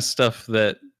the kind of stuff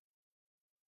that,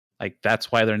 like,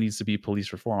 that's why there needs to be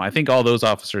police reform. I think all those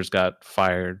officers got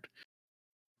fired.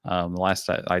 The last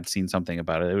I'd seen something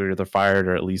about it, they were either fired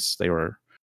or at least they were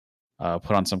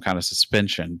put on some kind of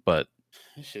suspension. But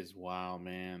This shit's wild,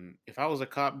 man. If I was a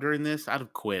cop during this, I'd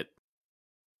have quit.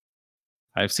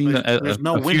 I've seen There's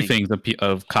no a few winning. things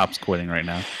of cops quitting right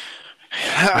now.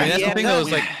 I mean, that's the thing, though,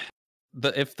 is like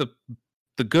if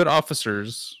the good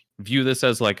officers view this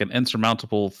as like an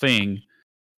insurmountable thing,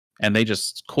 and they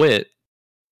just quit,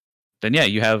 then yeah,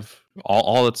 you have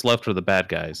all that's left are the bad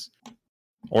guys,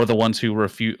 or the ones who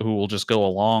will just go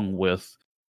along with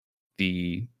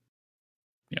the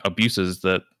abuses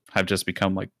that have just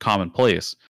become like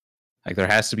commonplace. Like there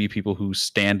has to be people who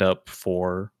stand up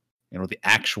for the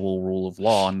actual rule of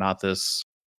law, and not this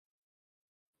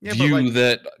view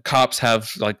that cops have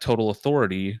like total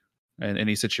authority in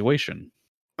any situation.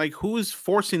 Like, who is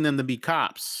forcing them to be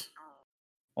cops?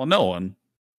 Well, no one.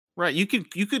 Right. You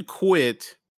could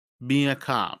quit being a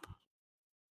cop.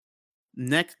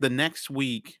 The next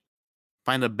week,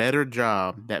 find a better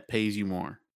job that pays you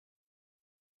more.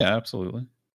 Yeah, absolutely.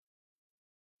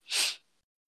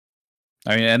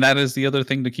 I mean, and that is the other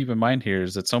thing to keep in mind here,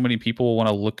 is that so many people want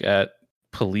to look at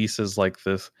police as like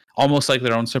this, almost like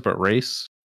their own separate race,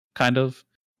 kind of.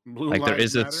 Blue like there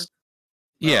is Lives this,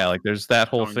 Matter? yeah, like there's that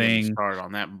whole Don't get me thing. started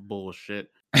on that bullshit.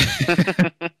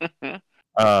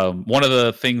 One of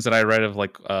the things that I read of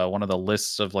like one of the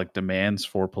lists of like demands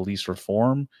for police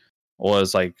reform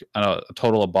was like a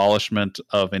total abolishment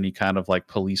of any kind of like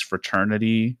police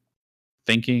fraternity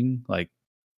thinking, like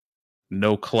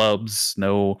no clubs,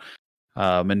 no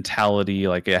mentality,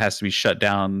 like it has to be shut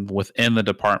down within the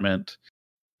department.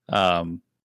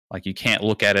 Like you can't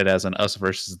look at it as an us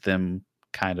versus them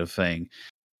kind of thing,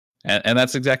 and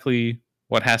that's exactly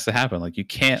what has to happen. Like you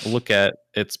can't look at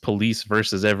it's police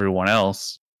versus everyone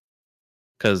else,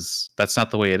 because that's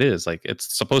not the way it is. Like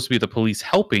it's supposed to be the police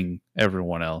helping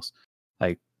everyone else.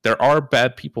 Like there are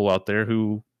bad people out there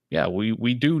who, yeah,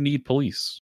 we do need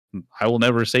police. I will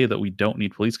never say that we don't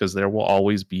need police, because there will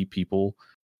always be people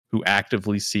who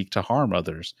actively seek to harm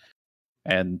others,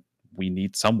 and we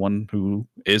need someone who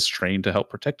is trained to help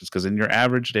protect us. Because in your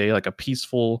average day, like a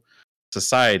peaceful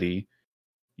society,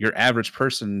 your average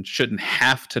person shouldn't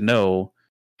have to know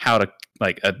how to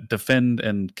like defend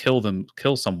and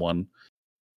kill someone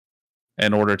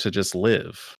in order to just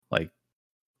live. Like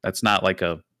that's not like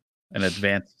an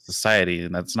advanced society,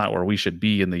 and that's not where we should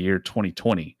be in the year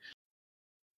 2020.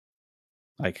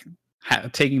 Like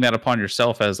taking that upon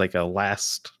yourself as like a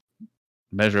last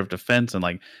measure of defense, and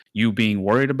like you being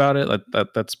worried about it,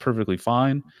 that's perfectly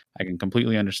fine. I can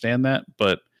completely understand that,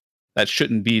 but that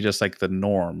shouldn't be just like the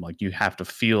norm. Like you have to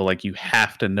feel like you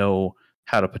have to know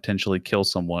how to potentially kill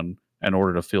someone in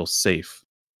order to feel safe.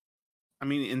 I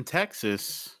mean, in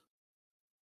Texas,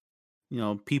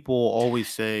 people always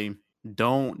say,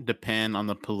 don't depend on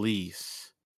the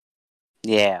police.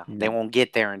 Yeah, they won't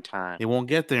get there in time. They won't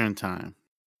get there in time.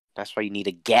 That's why you need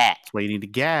a GAT. That's why you need a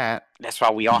GAT. That's why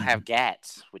we all have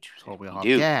GATs, which we all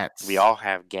do. GATs. We all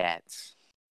have GATs.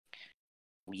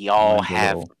 We all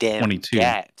have damn 22.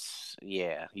 GATs.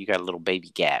 Yeah, you got a little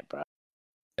baby GAT, bro.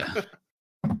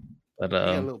 But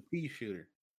a little pea shooter.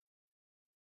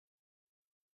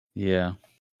 Yeah.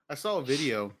 I saw a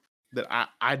video that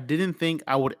I didn't think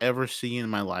I would ever see in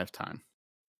my lifetime.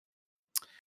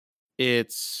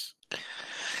 It's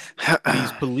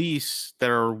these police that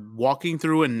are walking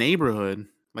through a neighborhood,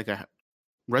 like a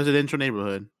residential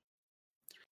neighborhood,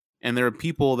 and there are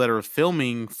people that are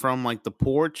filming from like the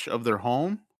porch of their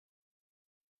home,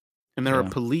 and there are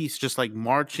police just like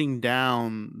marching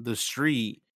down the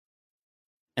street,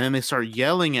 and then they start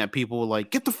yelling at people like,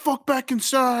 get the fuck back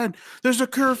inside, there's a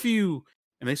curfew,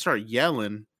 and they start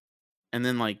yelling, and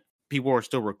then like people are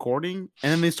still recording,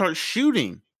 and then they start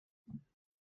shooting.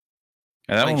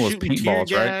 And that like one was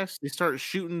paintballs, right? They start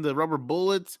shooting the rubber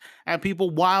bullets at people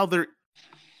while they're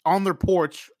on their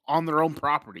porch on their own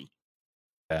property.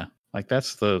 Yeah, like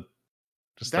that's some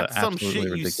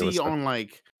shit you see stuff on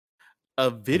like a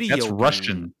video. That's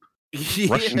Russian.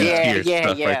 Russian Yeah. Right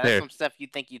That's there. some stuff you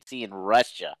think you'd see in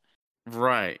Russia,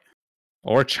 right?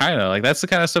 Or China. Like that's the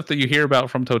kind of stuff that you hear about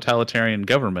from totalitarian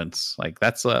governments. Like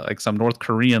that's like some North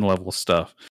Korean level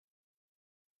stuff.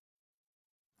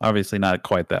 Obviously not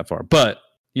quite that far, but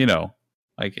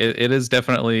like it is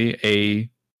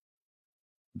definitely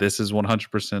this is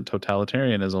 100%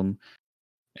 totalitarianism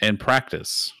in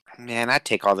practice. Man, I'd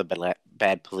take all the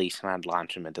bad police and I'd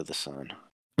launch them into the sun.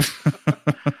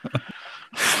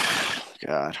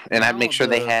 God. And I'd make sure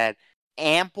they had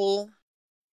ample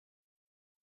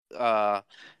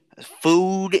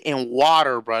food and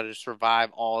water, bro, to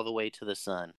survive all the way to the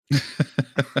sun.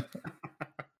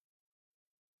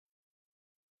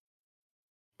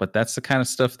 But that's the kind of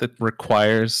stuff that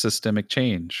requires systemic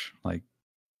change. Like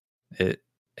it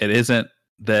isn't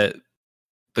that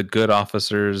the good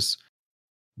officers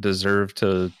deserve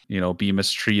to, be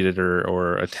mistreated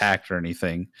or attacked or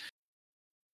anything.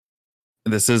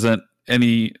 This isn't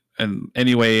in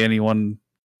any way anyone,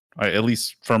 at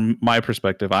least from my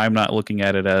perspective, I'm not looking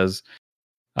at it as,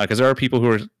 because there are people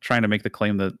who are trying to make the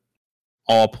claim that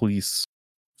all police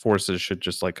forces should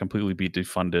just like completely be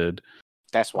defunded.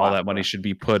 That's why all that money should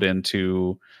be put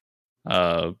into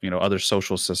other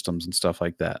social systems and stuff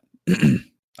like that.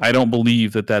 I don't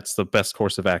believe that that's the best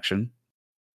course of action.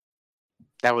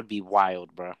 That would be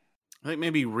wild, bro. I think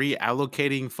maybe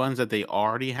reallocating funds that they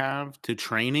already have to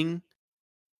training.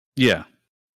 Yeah.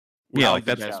 Yeah, Like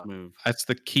that's the best move. That's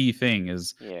the key thing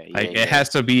is Yeah. It has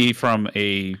to be from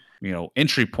a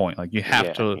entry point. Like you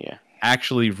have to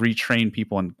actually retrain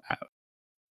people and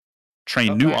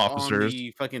train new officers. On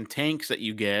the fucking tanks that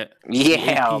you get.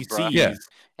 Yeah, bro. Yeah.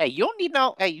 Hey, you don't need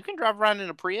no. Hey, you can drive around in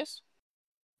a Prius.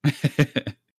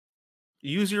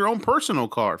 Use your own personal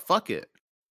car. Fuck it.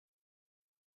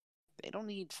 They don't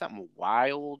need something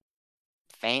wild,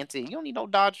 fancy. You don't need no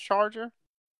Dodge Charger.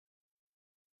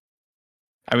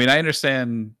 I mean, I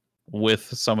understand with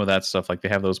some of that stuff, like they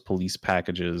have those police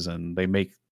packages and they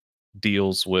make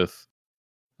deals with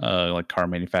like car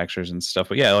manufacturers and stuff.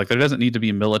 But yeah, like there doesn't need to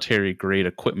be military grade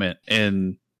equipment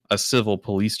in a civil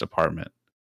police department.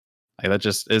 Like that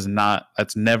just is not,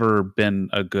 that's never been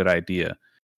a good idea.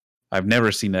 I've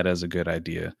never seen that as a good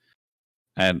idea.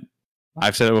 And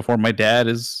I've said it before, my dad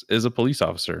is a police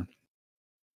officer.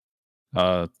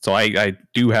 So I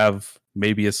do have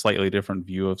maybe a slightly different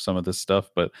view of some of this stuff,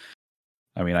 but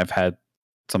I mean, I've had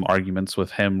some arguments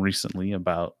with him recently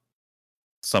about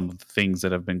some of the things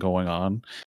that have been going on.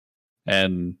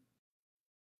 And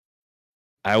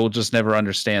I will just never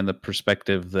understand the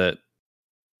perspective that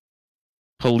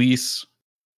police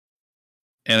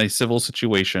in a civil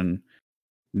situation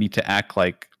need to act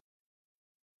like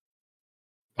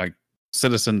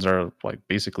citizens are like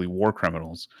basically war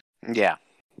criminals. Yeah.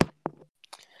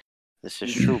 This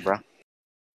is true, bro.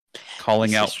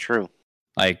 Calling out, this is true.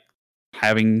 Like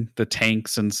having the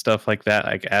tanks and stuff like that,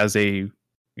 like as a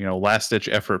last ditch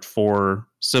effort for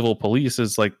civil police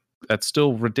is like, that's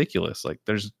still ridiculous. Like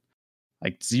there's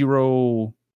like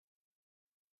zero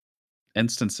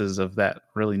instances of that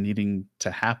really needing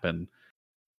to happen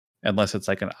unless it's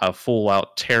like a full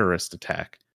out terrorist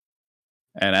attack.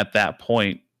 And at that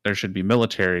point, there should be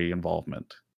military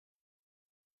involvement.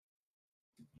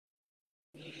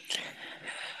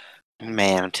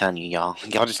 Man, I'm telling you,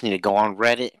 y'all just need to go on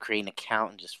Reddit, create an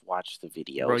account, and just watch the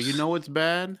videos. Bro, you know what's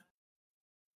bad?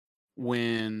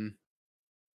 When...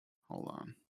 Hold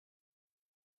on.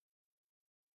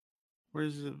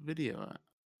 Where's the video at?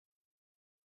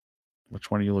 Which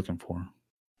one are you looking for?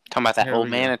 Talking about that old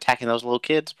man attacking those little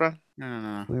kids, bro?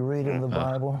 No. We read in the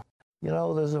Bible.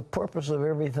 There's a purpose of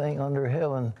everything under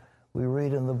heaven. We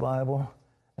read in the Bible.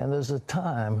 And there's a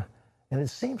time. And it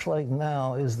seems like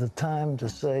now is the time to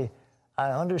say,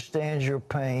 I understand your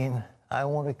pain. I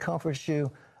want to comfort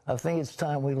you. I think it's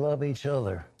time we love each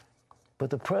other. But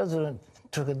the president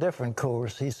took a different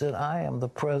course. He said, I am the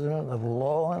president of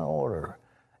law and order.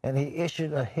 And he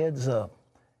issued a heads up.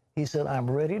 He said, I'm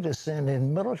ready to send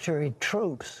in military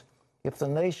troops if the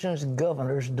nation's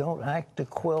governors don't act to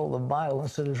quell the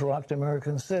violence that has rocked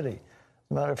American City.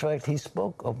 As a matter of fact, he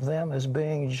spoke of them as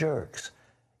being jerks.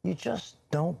 You just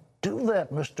don't do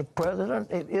that, Mr. President.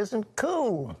 It isn't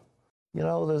cool.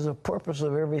 There's a purpose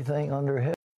of everything under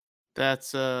heaven.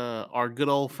 That's our good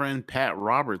old friend Pat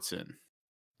Robertson.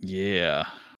 Yeah.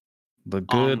 The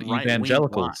good On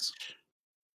evangelicals. Watch.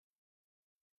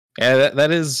 Yeah,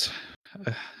 that is...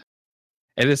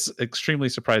 it is extremely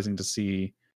surprising to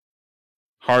see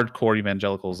hardcore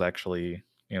evangelicals actually,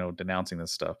 denouncing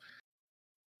this stuff.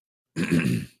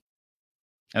 And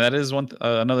that is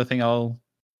another thing I'll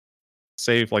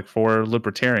say, like for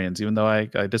libertarians, even though I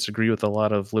disagree with a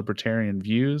lot of libertarian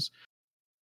views,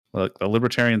 like the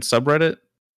libertarian subreddit,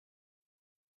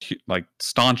 like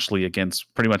staunchly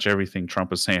against pretty much everything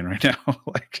Trump is saying right now.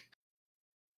 Like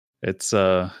it's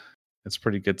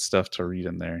pretty good stuff to read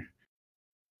in there.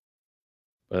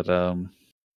 But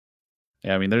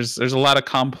yeah, I mean, there's a lot of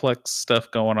complex stuff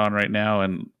going on right now,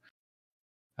 and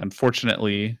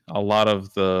unfortunately, a lot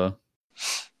of the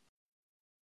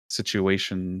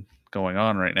situation going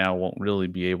on right now won't really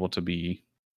be able to be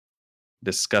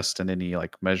discussed in any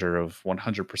like measure of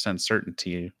 100%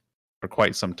 certainty for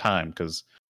quite some time, because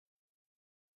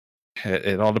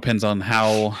It all depends on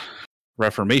how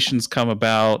reformations come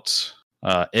about.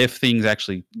 If things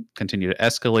actually continue to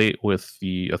escalate with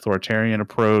the authoritarian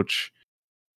approach,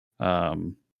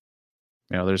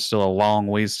 there's still a long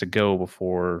ways to go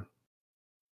before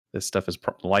this stuff is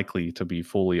likely to be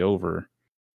fully over.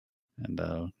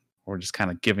 And we're just kind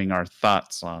of giving our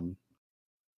thoughts on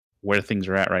where things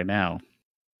are at right now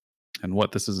and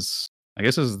what this is. I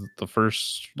guess is the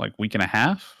first week and a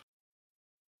half.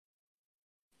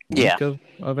 Yeah.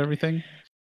 Of everything.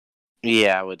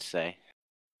 Yeah, I would say.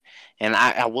 And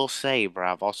I will say,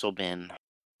 bro, I've also been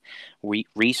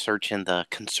researching the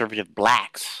conservative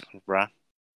blacks, bro.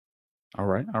 All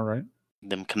right.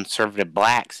 Them conservative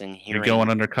blacks and hearing... You're going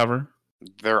undercover?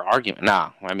 Their argument.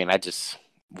 No, I mean, I just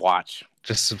watch.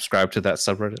 Just subscribe to that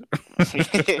subreddit.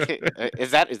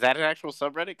 Is that an actual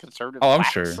subreddit? Conservative I'm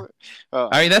blacks? sure. Oh,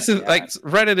 I mean, that's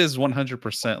Reddit is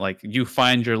 100% you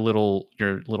find your little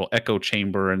echo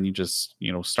chamber and you just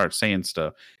start saying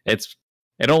stuff.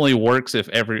 It only works if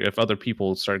other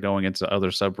people start going into other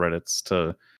subreddits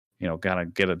to kind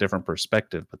of get a different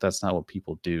perspective, but that's not what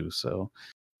people do. So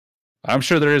I'm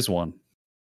sure there is one.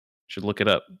 Should look it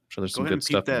up. I'm sure there's some good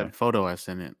stuff. Go ahead and peep that photo I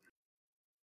sent it.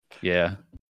 Yeah,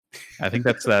 I think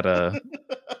that's that.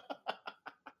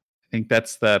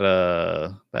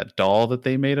 That doll that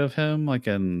they made of him,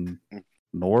 in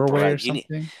Norway or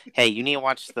something. You need to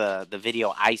watch the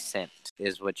video I sent.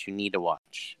 Is what you need to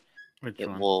watch. Which it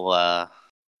one? Will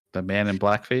the man in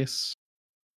blackface,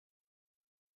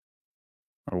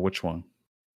 or which one?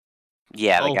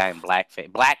 Yeah, the guy in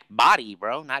blackface, black body,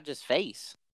 bro, not just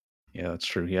face. Yeah, that's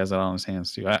true. He has it on his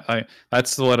hands too.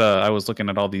 That's what I was looking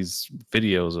at all these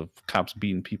videos of cops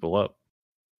beating people up.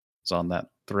 It's on that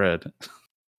thread.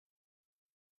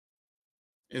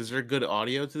 Is there good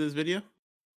audio to this video?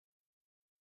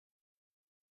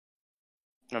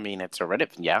 I mean, it's a Reddit.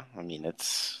 Yeah, I mean,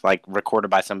 it's recorded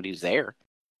by somebody who's there.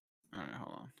 All right,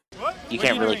 hold on. What? You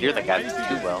can't really hear the guy too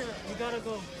well. You gotta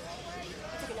go.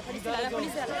 You gotta go. You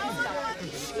gotta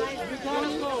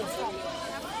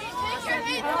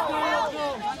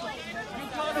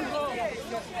go.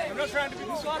 I'm not trying to be.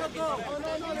 You gotta go.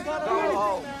 You gotta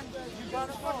go. You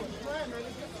gotta go.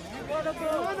 You gotta go.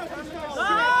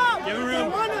 No! Give him room.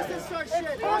 You want us to start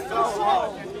shit.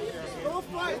 Go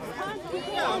fight.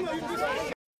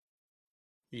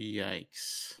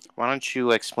 Yikes. Why don't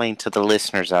you explain to the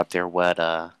listeners out there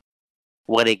what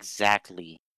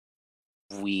exactly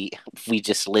we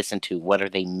just listened to? What are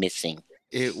they missing?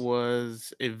 It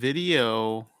was a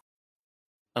video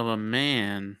of a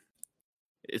man.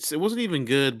 It wasn't even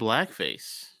good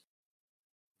blackface.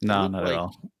 No, not at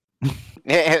all.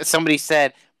 Somebody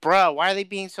said, "Bruh, why are they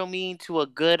being so mean to a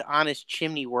good, honest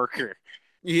chimney worker?"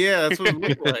 Yeah, that's what it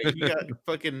looked like. He got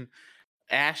fucking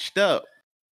ashed up.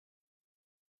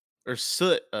 Or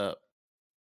soot up.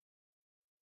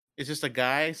 It's just a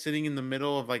guy sitting in the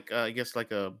middle of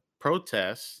a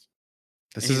protest.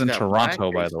 This is in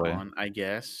Toronto, by the way. I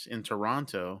guess in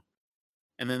Toronto,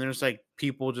 and then there's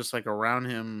people just around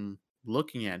him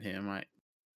looking at him.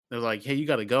 They're like, "Hey, you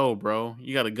gotta go, bro.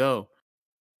 You gotta go."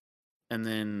 And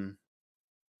then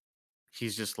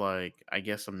he's just like, "I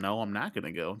guess I'm not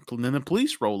gonna go." And then the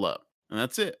police roll up, and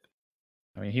that's it.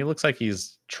 I mean, he looks like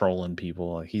he's trolling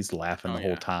people. He's laughing the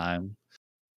whole time.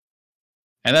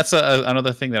 And that's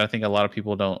another thing that I think a lot of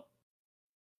people don't,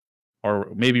 or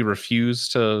maybe refuse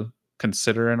to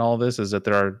consider in all this, is that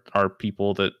there are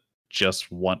people that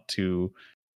just want to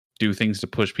do things to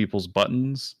push people's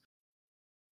buttons.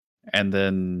 And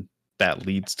then that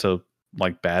leads to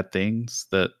bad things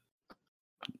that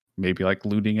maybe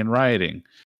looting and rioting.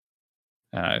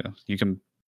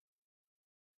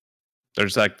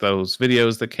 There's those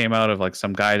videos that came out of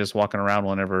some guy just walking around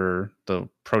whenever the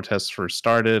protests first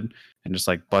started and just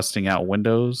busting out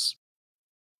windows.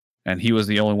 And he was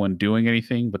the only one doing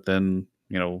anything. But then,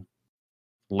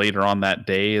 later on that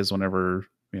day is whenever,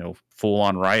 full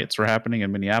on riots were happening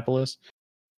in Minneapolis.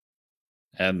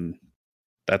 And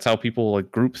that's how people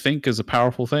group think is a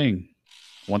powerful thing.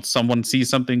 Once someone sees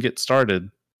something get started,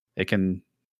 it can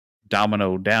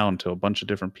domino down to a bunch of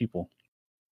different people.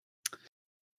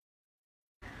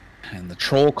 And the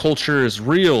troll culture is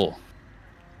real. Look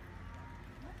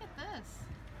at this.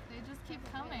 They just keep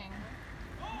coming.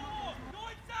 Go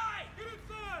inside! Get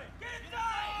inside! Get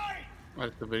inside!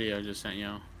 Like the video I just sent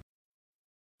you.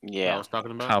 Yeah. I was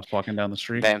talking about cops walking down the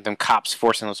street. Them cops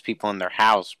forcing those people in their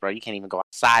house, bro. You can't even go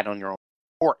outside on your own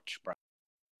porch, bro.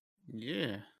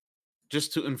 Yeah.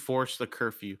 Just to enforce the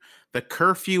curfew. The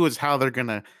curfew is how they're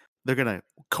gonna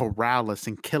corral us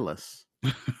and kill us.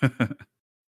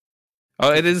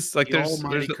 Oh, it is there's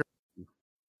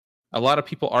a lot of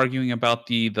people arguing about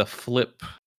the flip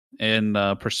in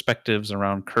perspectives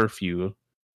around curfew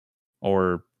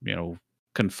or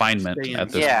confinement Stay at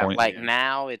this Yeah, point. like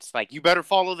now it's like you better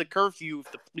follow the curfew.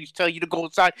 If the police tell you to go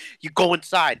inside, you go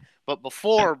inside. But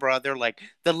before, bro, they're like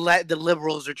the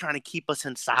liberals are trying to keep us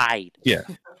inside. Yeah.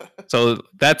 So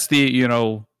that's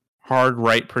the hard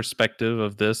right perspective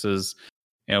of this is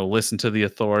listen to the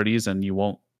authorities and you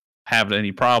won't have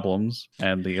any problems.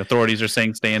 And the authorities are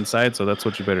saying stay inside, so that's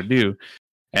what you better do.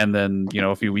 And then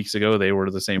a few weeks ago they were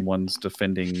the same ones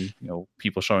defending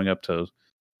people showing up to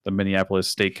the Minneapolis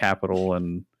state capitol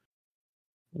and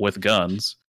with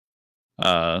guns.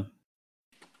 And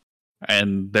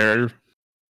there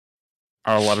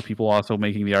are a lot of people also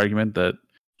making the argument that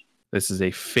this is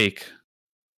a fake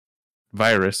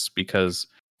virus because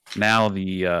now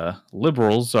the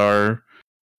liberals are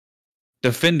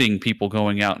defending people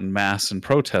going out in mass and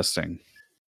protesting.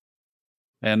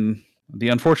 And the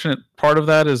unfortunate part of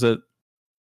that is that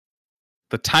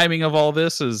the timing of all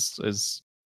this is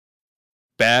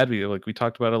bad. Like we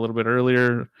talked about a little bit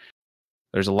earlier,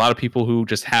 there's a lot of people who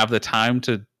just have the time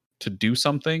to do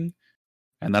something,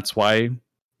 and that's why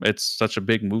it's such a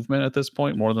big movement at this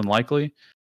point, more than likely.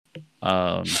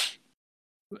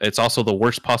 It's also the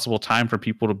worst possible time for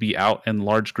people to be out in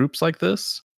large groups like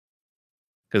this,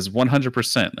 because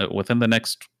 100% within the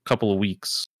next couple of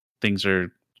weeks, things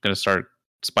are going to start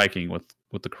spiking with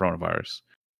the coronavirus,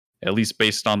 at least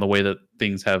based on the way that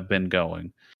things have been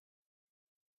going.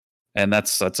 And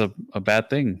that's a bad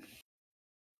thing.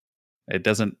 It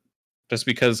doesn't, just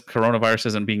because coronavirus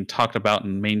isn't being talked about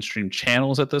in mainstream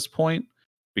channels at this point,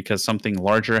 because something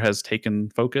larger has taken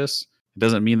focus, it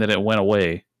doesn't mean that it went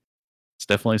away. It's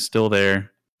definitely still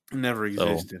there. Never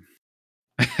existed.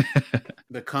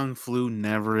 The Kung flu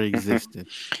never existed.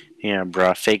 Yeah,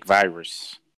 bro, fake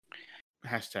virus.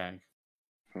 Hashtag.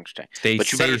 Stay but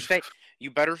safe.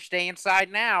 You better stay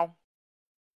inside now,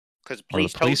 because the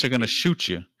police are going to shoot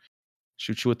you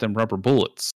with them rubber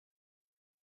bullets.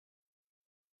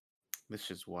 This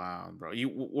is wild, bro.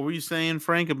 What were you saying,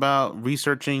 Frank, about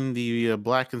researching the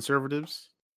black conservatives?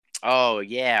 Oh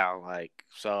yeah,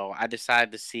 so I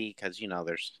decided to see because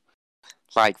there's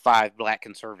like 5 black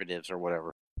conservatives or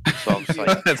whatever. So I'm just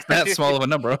like, that's that small of a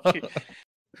number. No.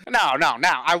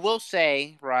 I will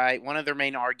say, right, one of their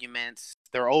main arguments,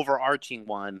 their overarching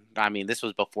one. I mean, this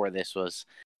was before this was.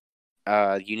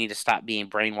 You need to stop being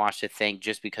brainwashed to think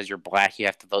just because you're black you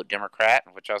have to vote Democrat.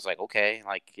 Which I was like, okay,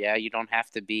 yeah, you don't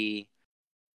have to be.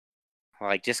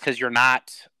 Just because you're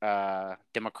not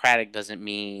Democratic doesn't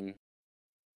mean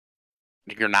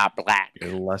you're not black.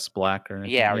 You're less black or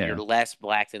anything. Yeah, or you're less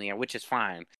black than the other, which is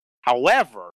fine.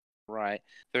 However, right,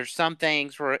 there's some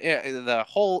things where the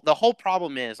whole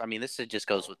problem is, I mean, this just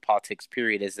goes with politics,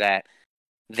 period, is that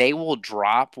they will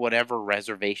drop whatever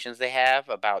reservations they have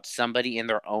about somebody in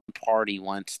their own party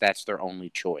once that's their only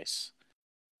choice.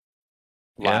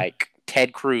 Yeah. Like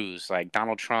Ted Cruz, like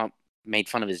Donald Trump made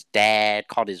fun of his dad,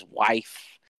 called his wife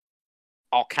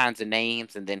all kinds of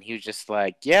names, and then he was just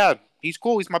like, yeah, he's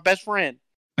cool, he's my best friend.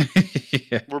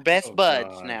 Yeah. We're best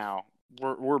buds now.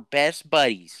 We're best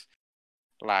buddies.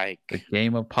 Like the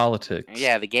game of politics.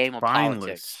 Yeah, the game of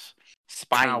politics.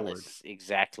 Spineless.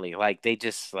 Exactly. Like they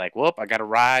just like, whoop, I gotta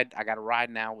ride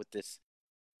now with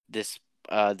this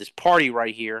party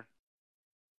right here.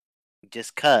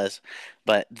 Just cause.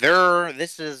 But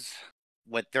this is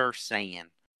what they're saying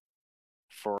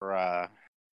for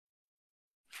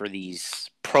these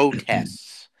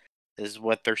protests. This is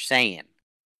what they're saying.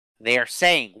 They are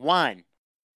saying, 1,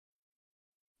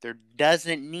 there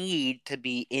doesn't need to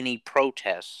be any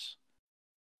protests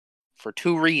for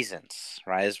 2 reasons,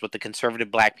 right? This is what the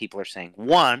conservative black people are saying.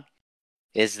 1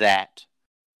 is that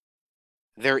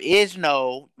there is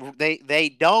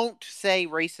they don't say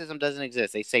racism doesn't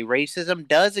exist. They say racism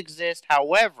does exist.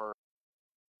 However,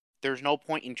 there's no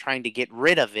point in trying to get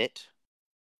rid of it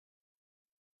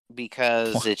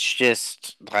because it's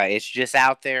just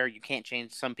out there. You can't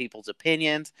change some people's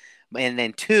opinions. And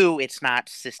then 2, it's not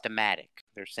systematic.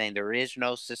 They're saying there is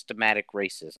no systematic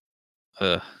racism.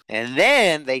 And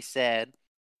then they said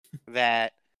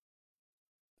that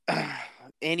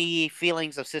any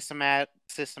feelings of systematic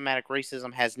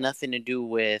racism has nothing to do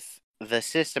with the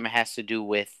system. It has to do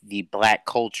with the black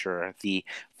culture, the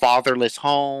fatherless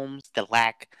homes, the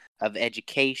lack of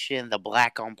education, the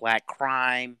black on black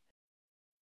crime,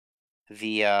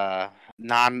 the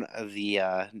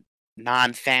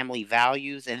non-family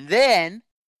values. And then,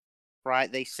 right,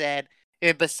 they said,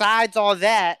 besides all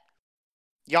that,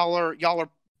 y'all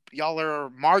are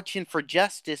marching for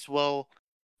justice. Well,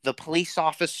 the police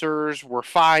officers were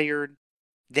fired.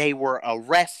 They were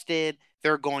arrested.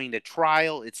 they're going to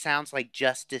trial. It sounds like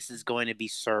justice is going to be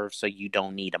served, so you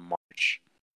don't need a march.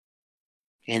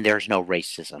 And there's no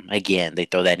racism. Again, they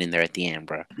throw that in there at the end,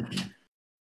 bro.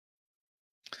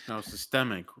 No,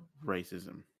 systemic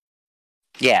racism.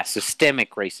 Yeah,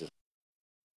 systemic racism.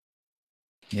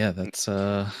 Yeah, that's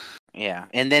Yeah,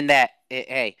 and then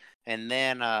and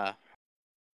then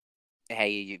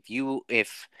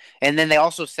they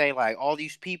also say like all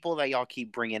these people that y'all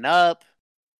keep bringing up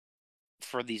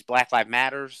for these Black Lives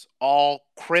Matters, all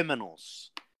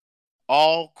criminals.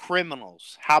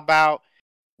 How about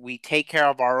we take care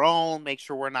of our own, make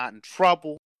sure we're not in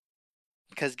trouble?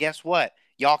 Because guess what?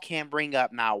 Y'all can't bring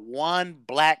up not one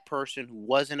black person who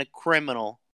wasn't a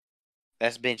criminal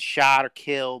that's been shot or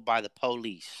killed by the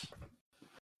police.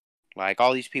 Like,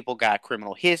 all these people got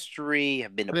criminal history,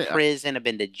 have been to prison, have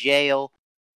been to jail.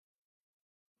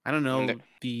 I don't know.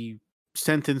 The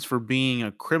sentence for being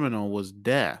a criminal was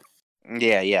death.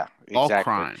 Yeah, exactly. All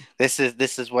crime. This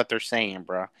is what they're saying,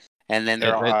 bro. And then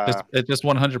it just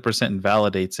 100%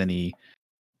 invalidates any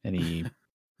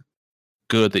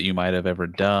good that you might have ever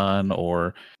done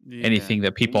or anything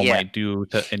that people might do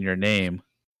in your name.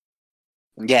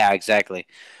 Yeah, exactly.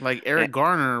 Like Eric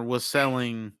Garner was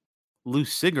selling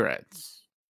loose cigarettes.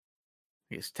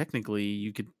 I guess technically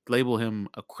you could label him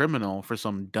a criminal for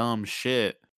some dumb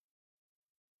shit.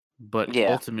 But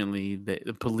ultimately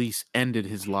the police ended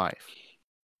his life.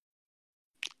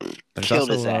 There's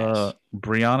killed also his ass.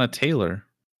 Breonna Taylor.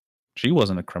 She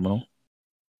wasn't a criminal.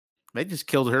 They just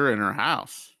killed her in her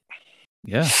house.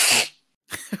 Yeah.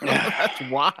 That's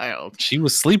wild. She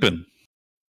was sleeping.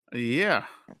 Yeah.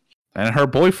 And her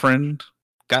boyfriend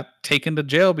got taken to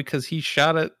jail because he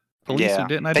shot at police who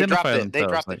didn't identify themselves. They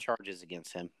dropped the charges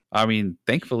against him. I mean,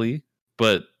 thankfully,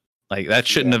 but like that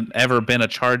shouldn't have ever been a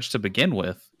charge to begin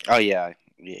with. Oh yeah.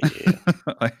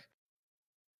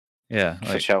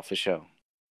 For sure.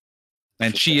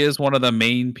 And she is one of the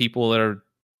main people that are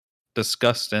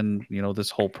discussed in,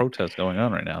 this whole protest going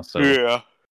on right now. So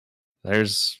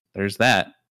there's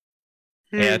that.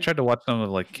 Yeah, I tried to watch some of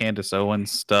like Candace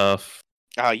Owens stuff.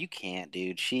 Oh, you can't,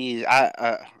 dude.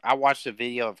 I watched a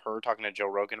video of her talking to Joe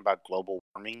Rogan about global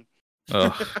warming.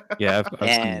 Oh, yeah, I've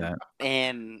seen that.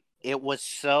 And it was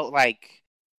so like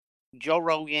Joe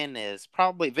Rogan is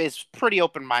pretty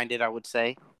open-minded, I would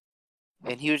say.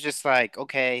 And he was just like,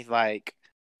 okay, like,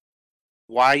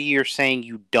 why you're saying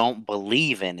you don't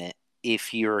believe in it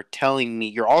if you're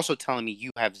also telling me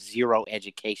you have zero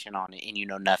education on it and you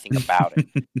know nothing about it.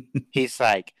 He's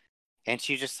like, and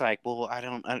she's just like, well, I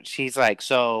don't, she's like,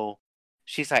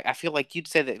 I feel like you'd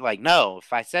say that, like, no,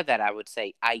 if I said that, I would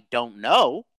say, I don't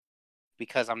know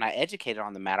because I'm not educated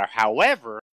on the matter.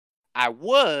 However, I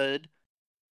would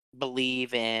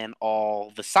believe in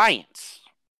all the science,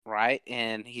 right?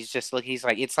 And he's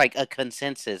like, it's like a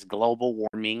consensus. Global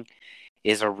warming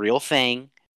is a real thing.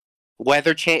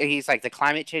 Weather change. He's like, the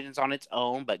climate change is on its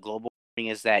own, but global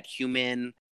warming is that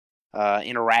human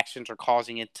interactions are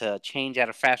causing it to change at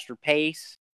a faster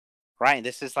pace, right? And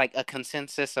this is like a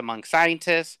consensus among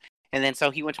scientists. And then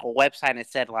so he went to a website and it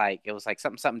said like, it was like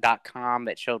something.com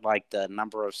that showed like the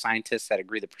number of scientists that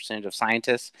agree, the percentage of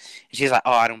scientists. And she's like,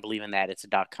 oh, I don't believe in that. It's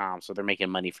a .com. So they're making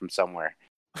money from somewhere.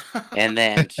 And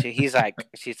then she's like,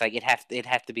 it'd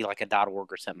have to be like a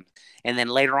 .org or something. And then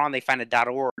later on they find a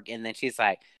 .org. And then she's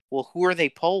like, well, who are they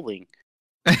polling?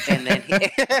 And then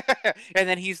and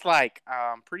then he's like,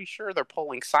 I'm pretty sure they're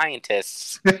polling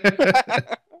scientists.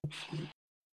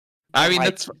 I mean,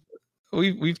 that's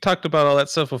we've talked about all that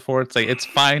stuff before. It's like it's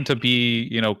fine to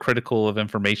be critical of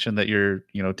information that you're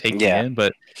taking in,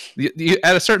 but you,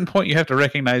 at a certain point you have to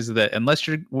recognize that unless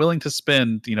you're willing to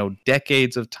spend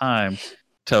decades of time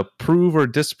to prove or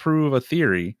disprove a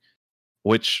theory,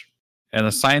 which in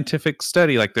a scientific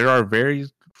study, like there are very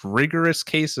rigorous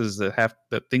cases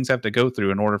that things have to go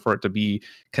through in order for it to be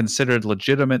considered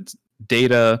legitimate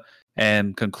data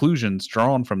and conclusions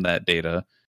drawn from that data.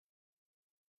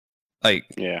 Like,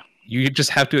 you just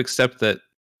have to accept that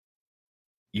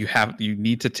you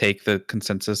need to take the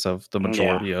consensus of the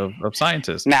majority of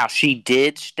scientists. Now, she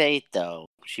did state though,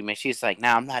 she's like,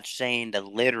 now I'm not saying to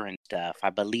litter and stuff.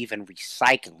 I believe in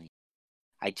recycling.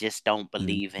 I just don't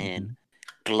believe in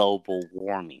global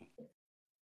warming.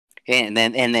 And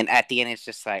then at the end, it's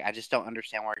just like, I just don't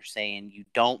understand why you're saying you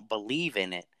don't believe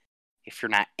in it if you're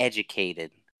not educated.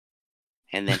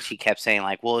 And then she kept saying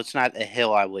like, well, it's not a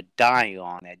hill I would die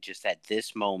on. At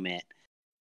this moment,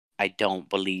 I don't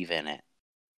believe in it.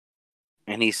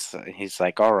 And he's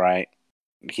like, all right.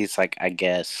 He's like, I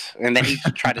guess. And then he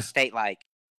tried to state like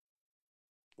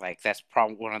that's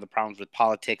one of the problems with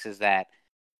politics is that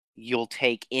you'll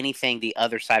take anything the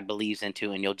other side believes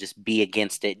into and you'll just be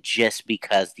against it just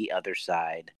because the other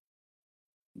side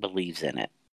believes in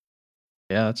it.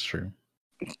 Yeah, that's true.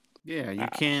 Yeah, you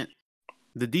can't.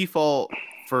 The default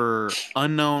for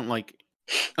unknown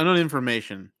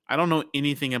information. I don't know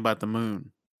anything about the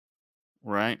moon,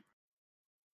 right?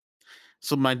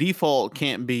 So my default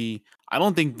can't be, I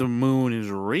don't think the moon is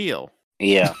real.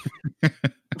 Yeah.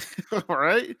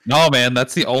 Right? No, man,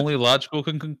 that's the only logical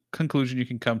conclusion you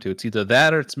can come to. It's either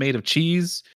that or it's made of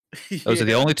cheese. Those are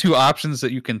the only two options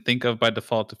that you can think of by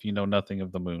default if you know nothing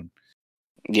of the moon.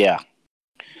 Yeah.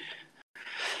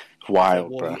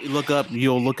 Wild, Well, bro.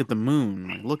 you'll look at the moon.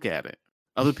 Like, look at it.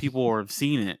 Other people have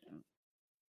seen it.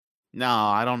 No,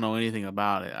 I don't know anything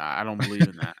about it. I don't believe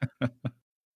in that.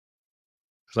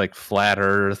 It's like flat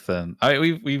Earth, and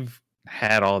we've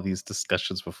had all these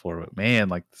discussions before, but man,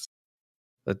 like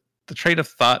the train of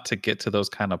thought to get to those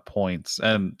kind of points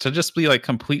and to just be like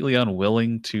completely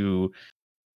unwilling to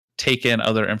take in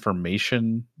other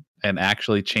information and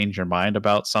actually change your mind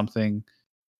about something.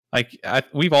 Like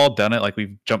we've all done it. Like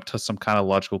we've jumped to some kind of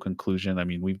logical conclusion. I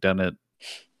mean, we've done it.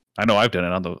 I know I've done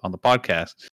it on the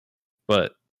podcast,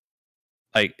 but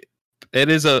like it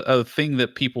is a thing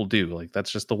that people do. Like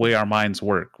that's just the way our minds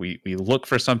work. We look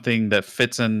for something that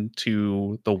fits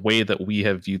into the way that we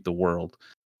have viewed the world.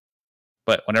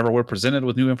 But whenever we're presented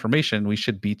with new information, we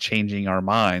should be changing our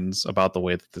minds about the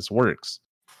way that this works.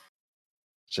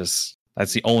 Just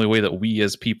that's the only way that we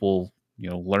as people,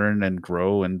 learn and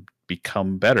grow and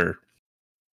become better.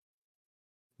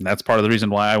 And that's part of the reason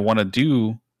why I want to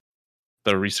do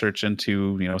the research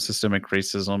into, systemic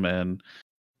racism and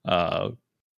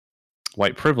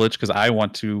white privilege, because I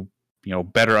want to,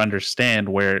 better understand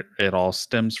where it all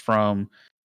stems from,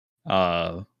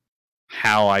 how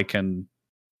I can,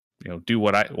 do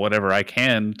whatever I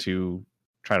can to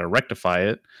try to rectify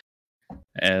it.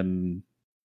 And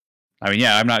I mean,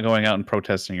 yeah, I'm not going out and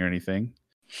protesting or anything.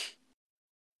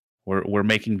 We're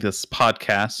making this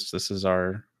podcast. This is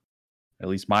at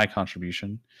least my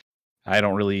contribution. I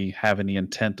don't really have any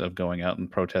intent of going out and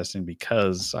protesting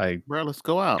because Bro, let's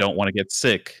go out. Don't want to get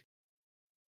sick.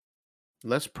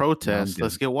 Let's protest.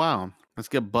 Let's get wild. Let's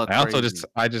get buck crazy.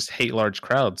 I just hate large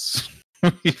crowds.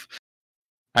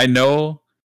 I know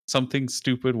something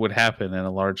stupid would happen in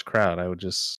a large crowd. I would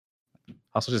just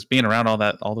being around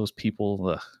all those people.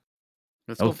 Ugh.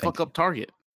 Let's go fuck up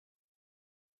Target.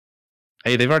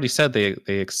 Hey, they've already said they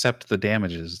accept the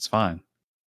damages. It's fine.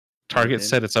 Target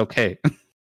said it's okay.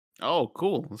 Oh,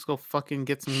 cool. Let's go fucking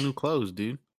get some new clothes,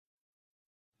 dude.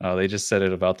 Oh, they just said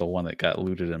it about the one that got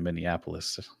looted in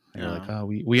Minneapolis. They're like, oh,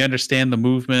 we understand the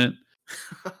movement.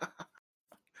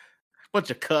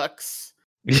 Bunch of cucks.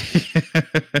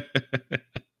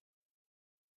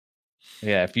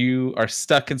 Yeah, if you are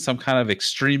stuck in some kind of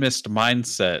extremist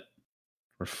mindset,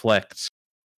 reflect.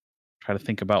 Try to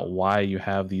think about why you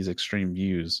have these extreme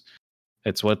views.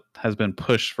 It's what has been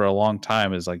pushed for a long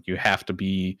time is like you have to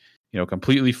be,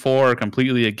 completely for or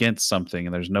completely against something,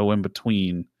 and there's no in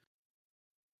between.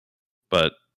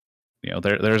 But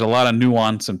there's a lot of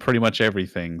nuance in pretty much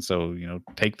everything. So,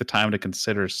 take the time to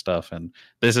consider stuff. And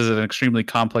this is an extremely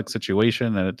complex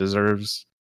situation, and it deserves,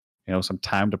 some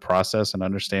time to process and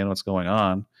understand what's going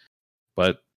on.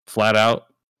 But flat out,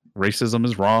 racism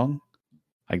is wrong.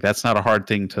 Like that's not a hard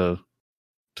thing to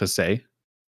say.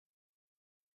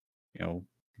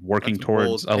 Working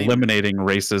towards eliminating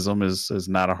racism is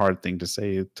not a hard thing to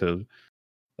say that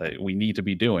we need to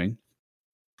be doing.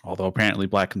 Although apparently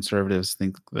black conservatives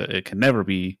think that it can never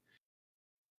be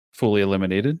fully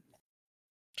eliminated,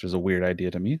 which is a weird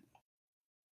idea to me.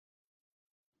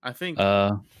 I think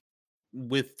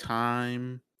with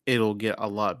time, it'll get a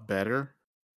lot better.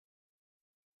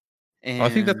 And I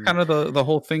think that's kind of the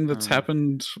whole thing that's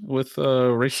happened with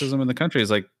racism in the country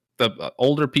is like the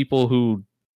older people who,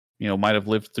 might have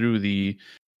lived through the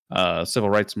civil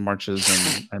rights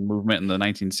marches and movement in the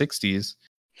 1960s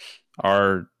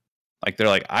are like, they're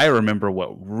like, I remember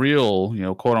what real,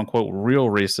 quote unquote, real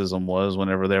racism was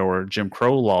whenever there were Jim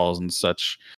Crow laws and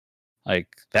such. Like,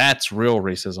 that's real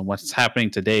racism. What's happening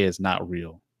today is not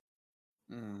real.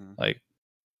 Like,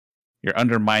 you're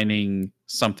undermining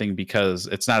something because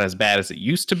it's not as bad as it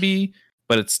used to be,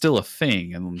 but it's still a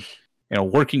thing. And,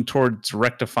 working towards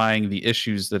rectifying the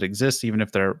issues that exist, even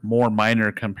if they're more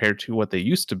minor compared to what they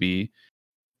used to be,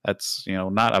 that's,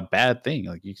 not a bad thing.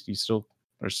 Like, you still,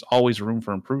 there's always room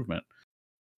for improvement.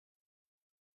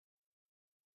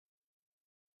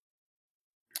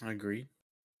 I agree.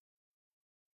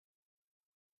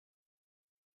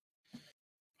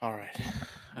 All right.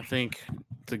 I think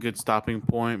it's a good stopping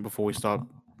point before we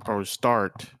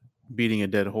start beating a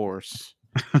dead horse.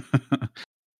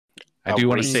 I A do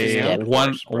want to racist say dead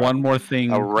horse, bro. one more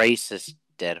thing. A racist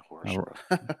dead horse.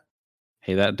 Uh,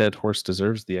 Hey, that dead horse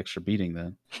deserves the extra beating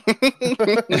then.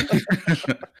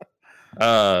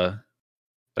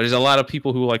 There's a lot of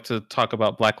people who like to talk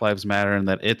about Black Lives Matter and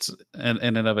that it's in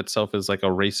and of itself is like a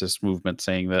racist movement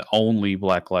saying that only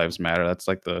Black Lives Matter. That's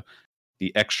like the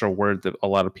extra word that a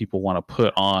lot of people want to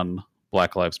put on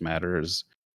Black Lives Matter is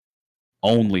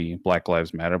only Black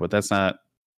Lives Matter, but that's not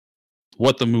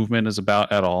what the movement is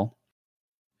about at all.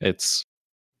 It's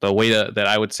the way that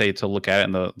I would say to look at it,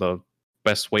 and the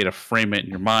best way to frame it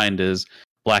in your mind is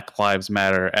Black Lives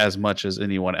Matter as much as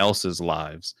anyone else's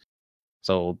lives.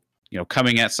 So,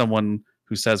 coming at someone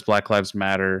who says Black Lives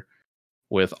Matter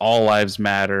with all lives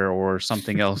matter or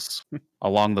something else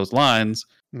along those lines,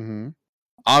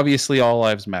 obviously all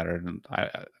lives matter. And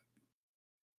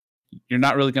you're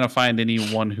not really going to find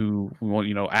anyone who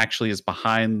actually is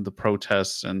behind the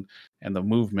protests and the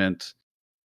movement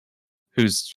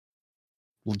who's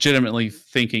legitimately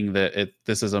thinking that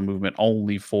this is a movement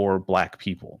only for Black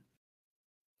people,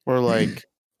 or like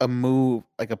a move,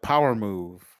 like a power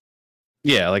move.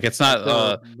 Yeah, like it's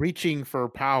not reaching for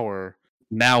power.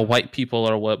 Now white people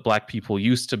are what Black people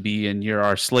used to be, and you're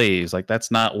our slaves. Like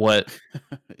that's not what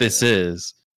this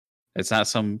is. It's not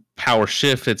some power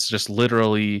shift. It's just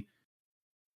literally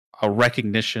a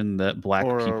recognition that Black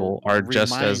people are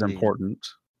just as important.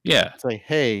 Yeah, it's like,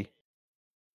 hey.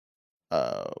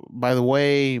 By the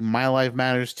way, my life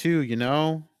matters too,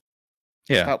 Yeah.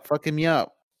 Stop fucking me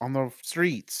up on the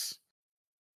streets.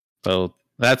 So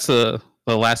that's the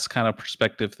last kind of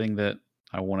perspective thing that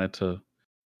I wanted to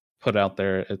put out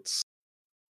there. It's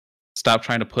stop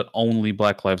trying to put only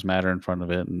Black Lives Matter in front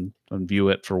of it and view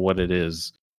it for what it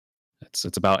is. It's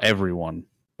about everyone.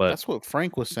 But that's what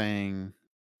Frank was saying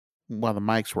while the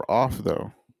mics were off,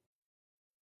 though.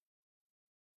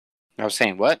 I was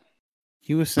saying what?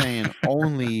 He was saying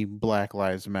only Black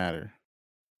Lives Matter.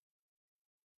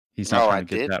 He's not trying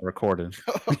to get that recorded.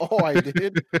 Oh, I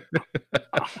did?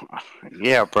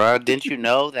 Yeah, bro. Didn't you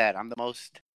know that I'm the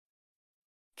most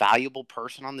valuable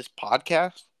person on this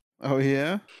podcast? Oh,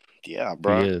 yeah? Yeah,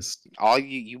 bro. He is. All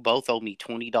you both owe me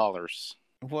 $20.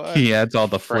 What? He adds all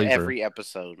the flavor. For every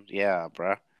episode. Yeah,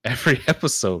 bro. Every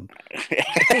episode.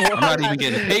 I'm not even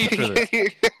getting paid for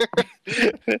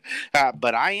this.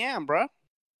 But I am, bro.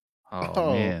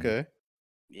 Oh, man. Okay.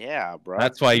 Yeah, bro.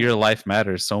 That's why your life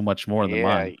matters so much more than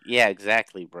mine. Yeah,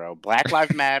 exactly, bro. Black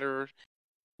Lives Matter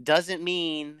doesn't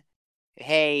mean,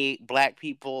 hey, Black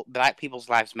people's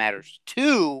lives matters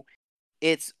too.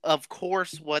 It's of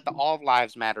course what the all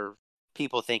lives matter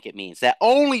people think it means. That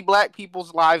only Black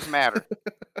people's lives matter.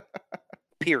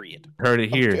 Period. Heard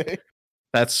it here. Okay.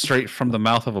 That's straight from the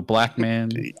mouth of a Black man.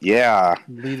 Yeah.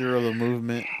 Leader of the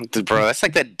movement. Bro, that's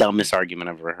like the dumbest argument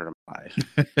I've ever heard in my life.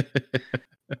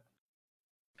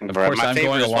 Of course, I'm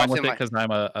going along with it because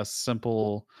I'm a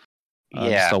simple,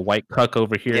 just a white cuck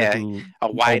over here who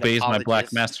obeys my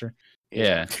Black master.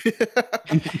 Yeah.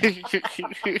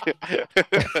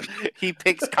 He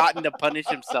picks cotton to punish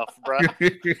himself, bro.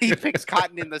 He picks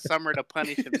cotton in the summer to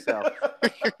punish himself.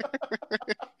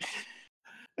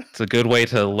 It's a good way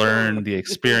to learn the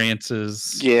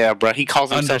experiences. Yeah, bro. He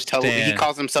calls himself Toby. He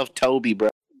calls himself Toby, bro.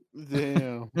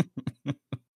 Damn.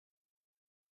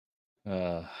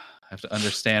 I have to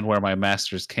understand where my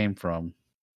masters came from.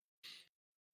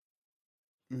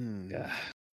 Yeah.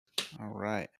 All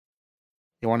right.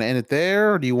 You want to end it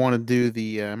there, or do you want to do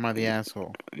the Am I the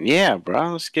Asshole? Yeah,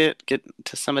 bro. Let's get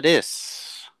to some of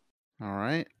this. All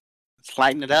right. Let's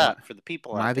lighten it up for the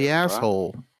people. Am I the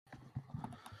Asshole?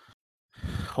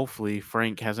 Hopefully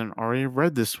Frank hasn't already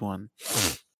read this one.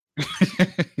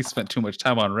 He spent too much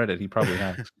time on Reddit. He probably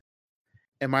has.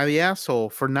 Am I the asshole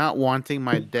for not wanting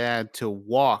my dad to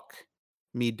walk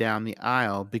me down the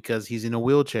aisle because he's in a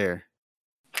wheelchair?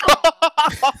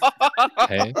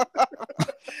 Hey.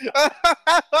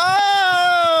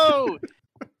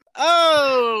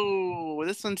 Oh,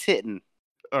 this one's hitting.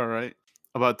 All right.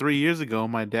 About 3 years ago,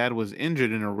 my dad was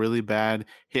injured in a really bad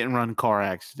hit-and-run car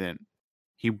accident.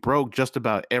 He broke just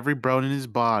about every bone in his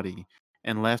body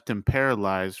and left him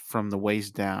paralyzed from the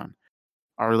waist down.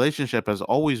 Our relationship has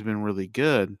always been really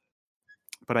good,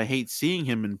 but I hate seeing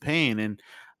him in pain and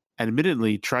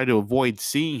admittedly try to avoid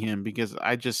seeing him because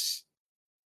it just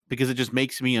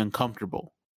makes me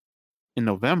uncomfortable. In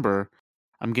November,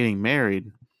 I'm getting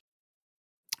married.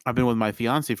 I've been with my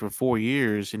fiance for 4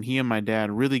 years, and he and my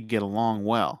dad really get along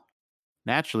well.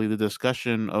 Naturally, the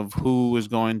discussion of who is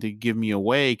going to give me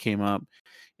away came up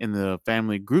in the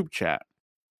family group chat,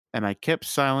 and I kept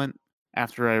silent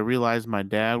after I realized my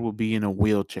dad will be in a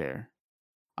wheelchair.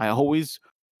 I always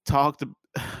talked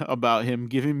about him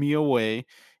giving me away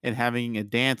and having a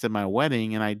dance at my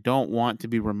wedding, and I don't want to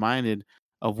be reminded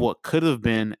of what could have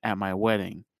been at my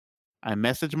wedding. I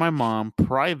messaged my mom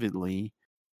privately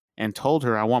and told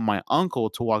her I want my uncle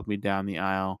to walk me down the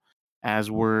aisle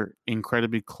as we're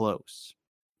incredibly close.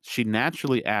 She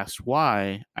naturally asked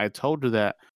why. I told her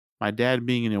that my dad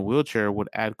being in a wheelchair would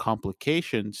add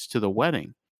complications to the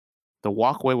wedding. The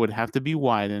walkway would have to be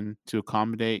widened to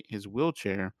accommodate his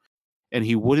wheelchair, and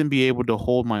he wouldn't be able to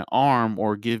hold my arm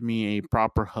or give me a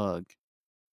proper hug.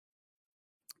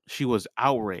 She was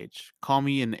outraged, called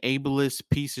me an ableist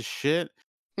piece of shit,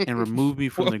 and removed me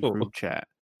from the Whoa. group chat.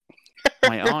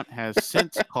 My aunt has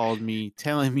since called me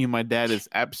telling me my dad is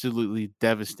absolutely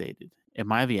devastated.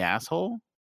 Am I the asshole?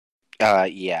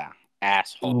 Yeah.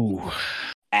 Asshole. Ooh.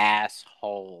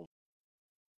 Asshole.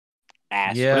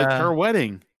 Asshole. Yeah. But it's her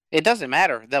wedding. It doesn't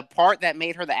matter. The part that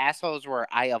made her the asshole is where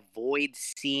I avoid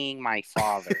seeing my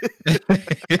father.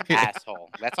 Asshole.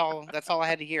 That's all I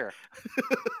had to hear.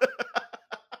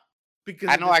 Because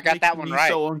I it know just I got makes that one me right.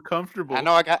 So uncomfortable. I'm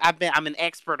an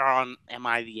expert on Am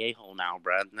I the A-hole now,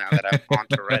 bro, now that I'm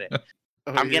onto Reddit.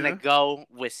 Oh, I'm gonna go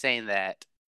with saying that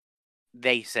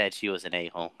they said she was an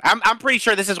a-hole. I'm pretty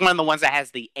sure this is one of the ones that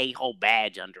has the a-hole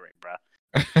badge under it, bro.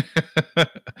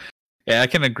 Yeah, I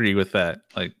can agree with that.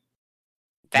 Like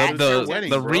That's the your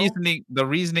wedding, the bro.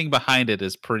 reasoning behind it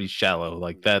is pretty shallow.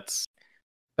 Like that's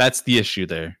the issue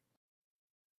there.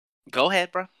 Go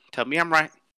ahead, bro. Tell me I'm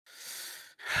right.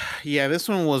 Yeah, this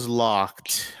one was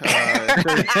locked. So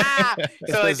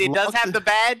it does have the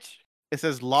badge? It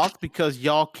says locked because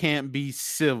y'all can't be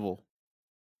civil.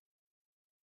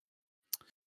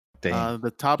 Dang.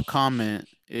 The top comment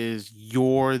is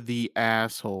 "You're the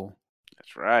asshole."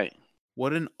 That's right.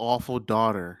 What an awful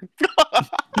daughter.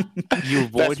 You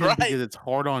avoid That's him right. because it's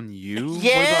hard on you.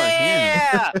 Yeah! What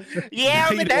about him? Yeah,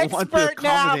 I'm You an don't want to expert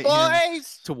now, accommodate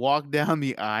boys! to walk down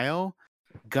the aisle?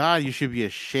 God, you should be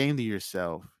ashamed of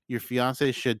yourself. Your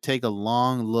fiance should take a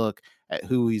long look at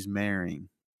who he's marrying.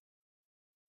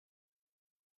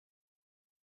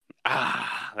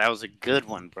 Ah, that was a good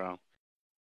one, bro.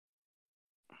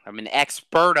 I'm an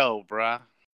experto, bro.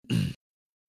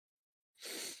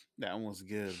 That one was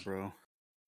good, bro.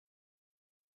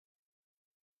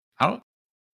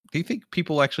 Do you think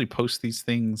people actually post these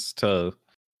things to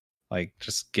like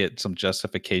just get some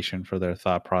justification for their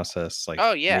thought process? Like,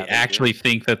 Oh, yeah, they they do. actually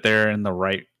think that they're in the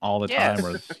right all the time,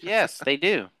 or Yes, they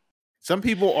do. Some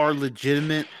people are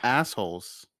legitimate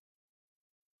assholes,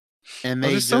 and Well,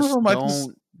 they just some of just them I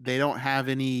just- don't have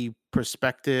any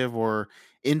perspective or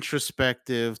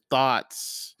introspective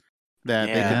thoughts that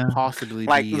they Yeah. could possibly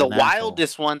Like, be the an asshole.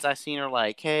 wildest ones I've seen are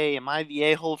like, hey, am I the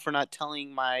a-hole for not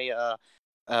telling my,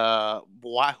 my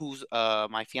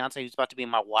fiance who's about to be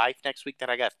my wife next week that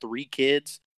I got 3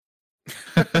 kids?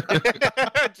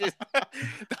 Just,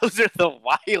 those are the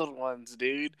wild ones,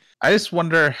 dude. I just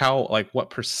wonder how, like, what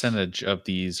percentage of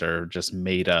these are just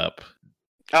made up.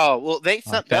 Oh, well, that's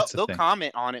the they'll thing.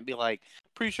 comment on it and be like,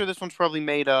 pretty sure this one's probably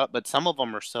made up, but some of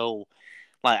them are so,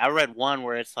 like, I read one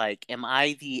where it's like, am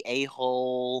I the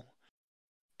a-hole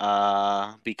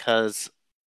because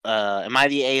am I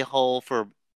the a-hole for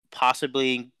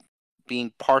possibly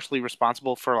being partially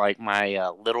responsible for, like, my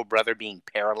little brother being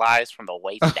paralyzed from the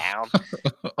waist down?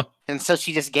 And so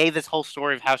she just gave this whole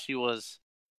story of how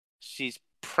she's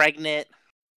pregnant,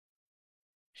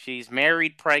 she's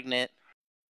married pregnant,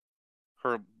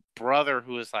 her brother,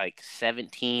 who is like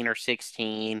 17 or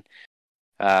 16,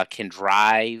 can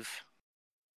drive.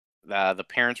 The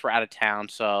parents were out of town,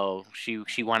 so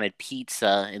she wanted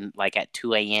pizza, and like at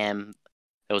 2 a.m.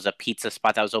 there was a pizza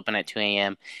spot that was open at 2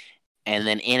 a.m. And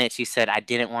then in it she said, I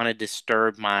didn't want to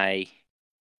disturb my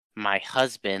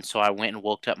husband, so I went and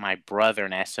woke up my brother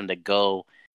and asked him to go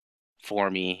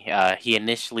for me. He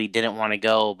initially didn't want to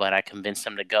go, but I convinced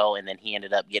him to go, and then he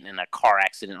ended up getting in a car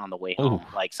accident on the way home.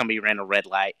 Ooh. Like, somebody ran a red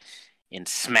light and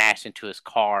smashed into his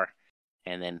car,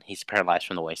 and then he's paralyzed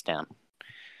from the waist down.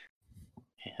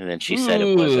 And then she said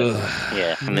it was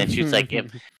yeah. And then she's like,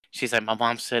 my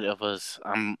mom said it was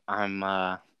I'm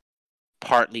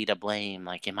partly to blame.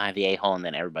 Like, am I the a-hole? And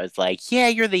then everybody's like, yeah,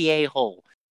 you're the a-hole.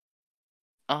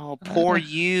 Oh, poor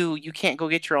you. You can't go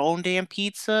get your own damn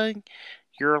pizza?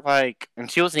 You're like... And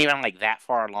she wasn't even, like, that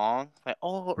far along. Like,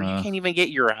 oh, or you can't even get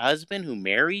your husband who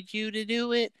married you to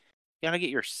do it? You gotta get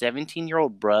your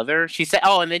 17-year-old brother? She said...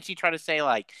 Oh, and then she tried to say,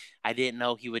 like, I didn't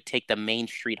know he would take the main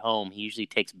street home. He usually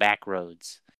takes back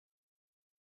roads.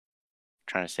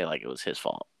 Trying to say, like, it was his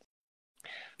fault.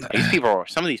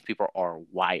 Some of these people are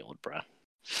wild, bro.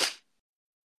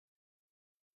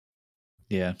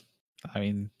 Yeah, I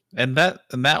mean, and that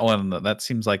one, that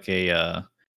seems like a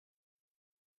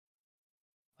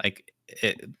like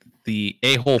the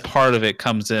a-hole part of it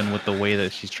comes in with the way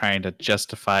that she's trying to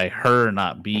justify her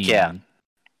not being. Yeah.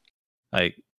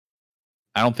 Like,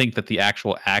 I don't think that the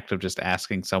actual act of just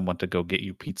asking someone to go get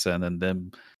you pizza and then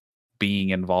them being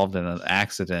involved in an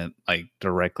accident like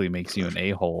directly makes you an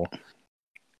a-hole.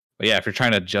 But yeah, if you're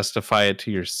trying to justify it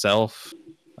to yourself,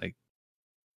 like,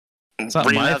 it's not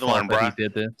Read my another fault one, that bruh. he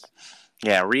did this.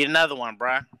 Yeah, read another one,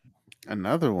 bruh.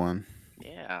 Another one.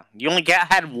 Yeah. You only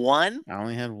had one? I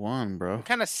only had one, bro. What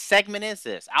kind of segment is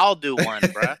this? I'll do one,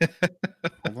 bruh.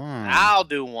 Hold on. I'll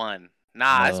do one.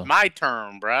 Nah, No. it's my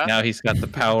turn, bruh. Now he's got the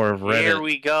power of Reddit. Here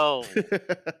we go.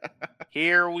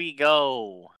 Here we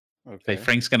go. Hey, Okay.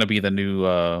 Frank's gonna be the new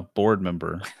board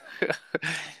member.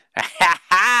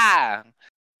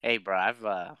 Hey, bro, I'm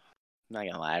not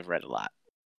gonna lie, I've read a lot.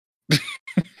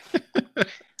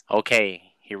 Okay,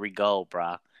 here we go,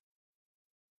 bro.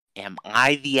 Am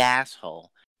I the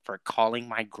asshole for calling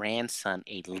my grandson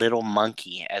a little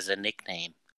monkey as a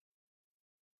nickname?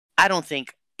 I don't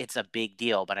think it's a big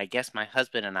deal, but I guess my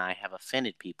husband and I have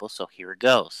offended people, so here it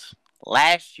goes.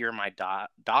 Last year, my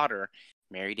daughter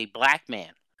married a black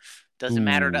man. Doesn't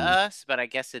matter to Ooh. us, but I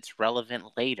guess it's relevant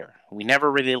later. We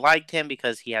never really liked him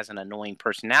because he has an annoying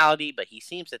personality, but he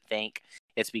seems to think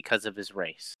it's because of his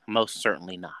race. Most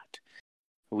certainly not.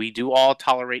 We do all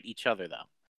tolerate each other, though.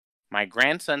 My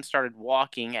grandson started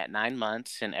walking at 9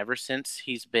 months, and ever since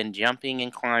he's been jumping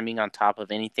and climbing on top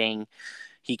of anything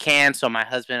he can, so my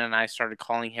husband and I started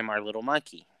calling him our little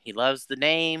monkey. He loves the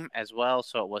name as well,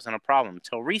 so it wasn't a problem.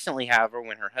 Until recently, however,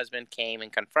 when her husband came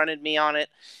and confronted me on it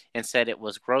and said it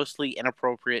was grossly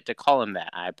inappropriate to call him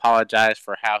that. I apologize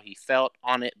for how he felt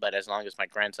on it, but as long as my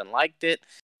grandson liked it,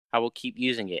 I will keep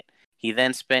using it. He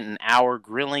then spent an hour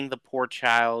grilling the poor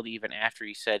child even after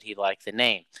he said he liked the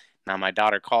name. Now my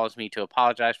daughter calls me to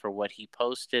apologize for what he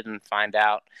posted and found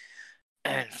out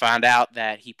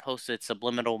that he posted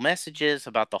subliminal messages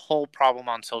about the whole problem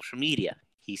on social media.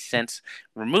 He since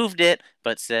removed it,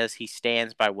 but says he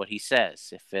stands by what he says.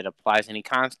 If it applies any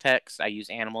context, I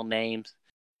use animals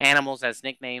as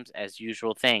nicknames as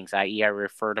usual things, i.e. I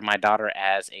refer to my daughter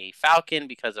as a falcon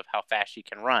because of how fast she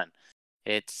can run.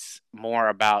 It's more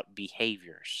about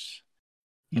behaviors.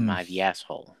 Am I the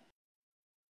asshole?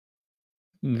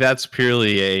 That's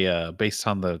purely a based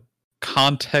on the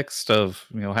context of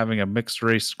having a mixed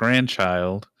race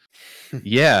grandchild.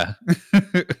 Yeah.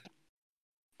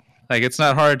 Like, it's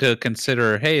not hard to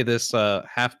consider, hey, this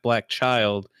half black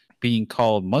child being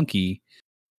called monkey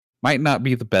might not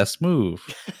be the best move.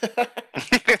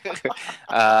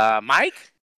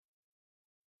 Mike?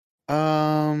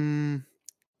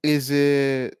 Is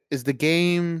the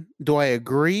game, do I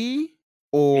agree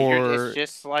or It's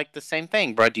just like the same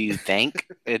thing, bro. Do you think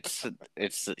it's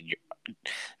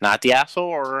not the asshole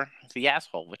or the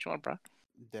asshole? Which one, bro?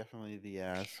 definitely the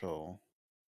asshole?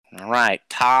 All right,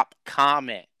 top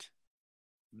comment.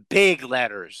 Big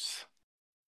letters.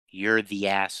 You're the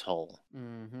asshole.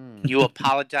 Mm-hmm. You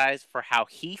apologize for how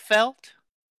he felt?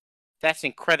 That's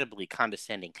incredibly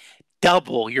condescending.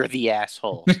 Double, you're the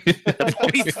asshole. The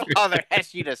boy's father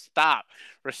asks you to stop.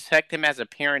 Respect him as a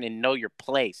parent and know your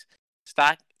place.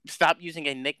 Stop using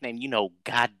a nickname you know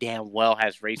goddamn well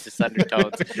has racist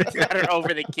undertones that are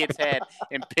over the kid's head,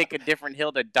 and pick a different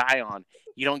hill to die on.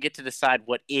 You don't get to decide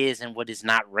what is and what is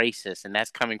not racist, and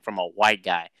that's coming from a white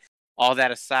guy. All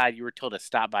that aside, you were told to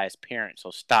stop by his parents,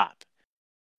 so stop.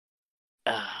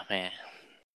 Oh, man.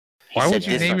 Why would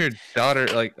you name your daughter,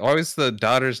 like, why was the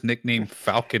daughter's nickname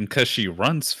Falcon? Because she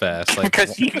runs fast. Like,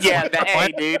 Because hey, dude.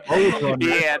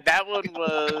 Yeah, that one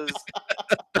was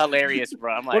hilarious,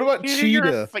 bro. I'm like, What about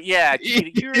Cheetah? Cheetah?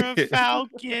 Cheetah. You're a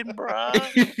falcon, bro.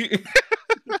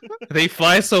 they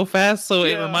fly so fast, so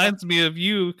it Yeah. reminds me of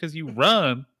you because you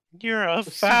run. You're a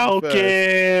Super fast.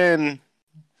 falcon.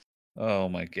 Oh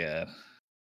my god.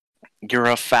 You're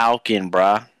a falcon,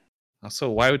 bro.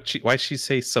 Also, why'd she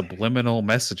say subliminal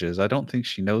messages? I don't think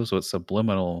she knows what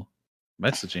subliminal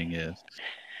messaging is.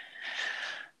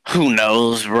 Who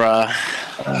knows, bro?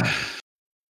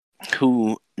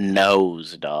 Who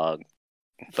knows, dog?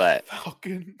 But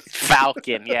Falcon,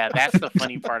 yeah, that's the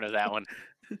funny part of that one.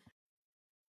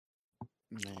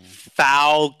 Man.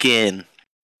 Falcon.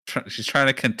 She's trying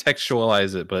to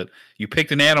contextualize it, but you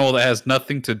picked an animal that has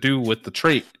nothing to do with the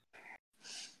trait.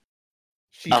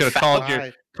 You could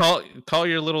have call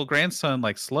your little grandson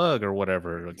like Slug or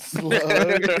whatever. Slug.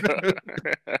 Yeah,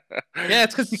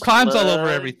 it's because he climbs all over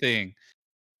Slug. everything.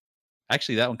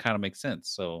 Actually, that one kind of makes sense.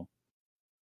 So,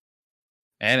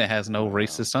 and it has no Wow.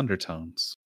 racist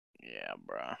undertones. Yeah,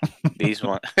 bro. These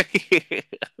one.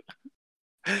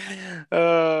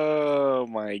 Oh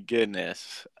my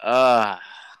goodness.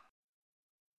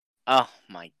 Oh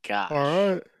my gosh.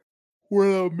 All right.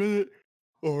 We're a minute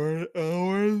or an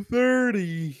hour and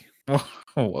 30.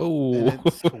 Whoa. And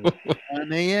it's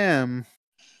 1 a.m.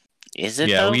 Is it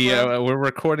Yeah, though, bro? we're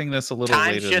recording this a little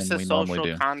Time's later just than a we normally social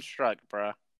do. construct,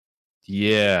 bro.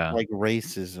 Yeah. Like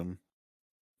racism.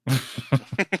 It's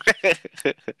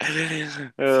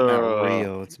not Oh.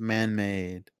 real. It's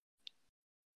man-made.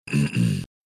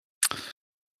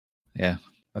 Yeah,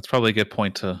 that's probably a good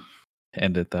point to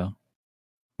end it, though.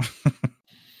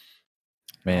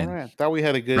 Man, All right. Thought we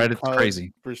had a good Reddit's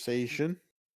crazy. conversation.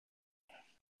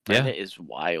 Yeah. Reddit is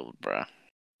wild, bro.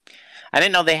 I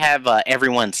didn't know they have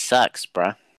everyone sucks,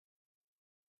 bro.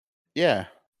 Yeah.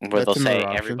 Where they'll That's say another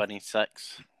option. everybody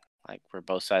sucks, like where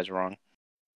both sides are wrong.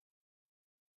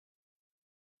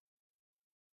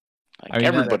 Like I mean,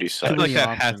 everybody I sucks. feel like many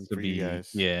that has options to for you be, guys.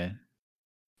 yeah.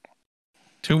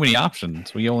 Too many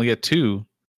options. We only get 2.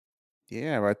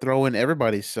 Yeah, by throwing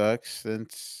everybody sucks, then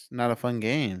it's not a fun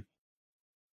game.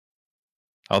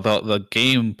 Although the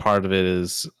game part of it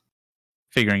is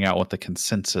figuring out what the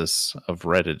consensus of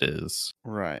Reddit is.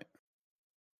 Right.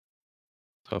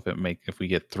 So if we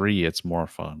get 3, it's more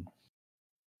fun.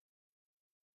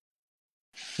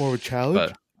 More of a challenge?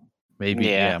 But maybe,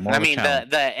 Yeah, more I of a mean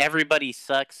challenge. the everybody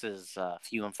sucks is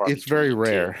few and far It's between. very too.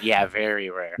 rare. Yeah, very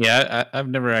rare. Yeah, I've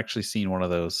never actually seen one of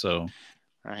those, so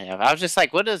I was just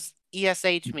like, what does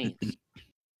ESH mean?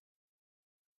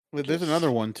 But there's another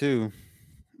one too.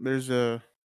 There's a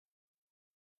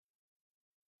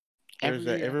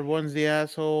everyone's the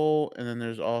asshole, and then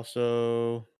there's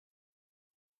also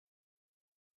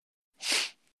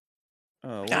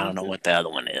I don't know what the other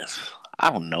one is. I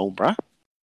don't know, bruh.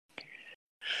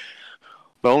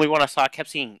 The only one I saw, I kept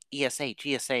seeing ESH,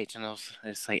 and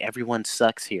it's like everyone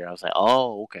sucks here. I was like,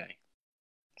 oh, okay.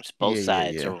 It's both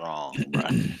sides are wrong,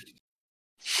 bruh.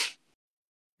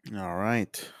 All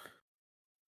right.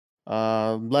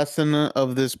 Lesson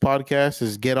of this podcast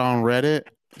is get on Reddit.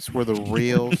 It's where the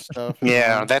real stuff is.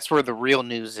 Yeah, that's where the real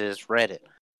news is, Reddit.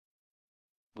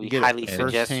 We Get it highly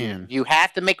suggest firsthand. you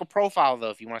have to make a profile, though,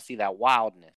 if you want to see that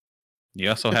wildness. you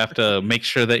also have to make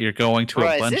sure that you're going to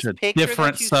Bruh, a is bunch this of picture that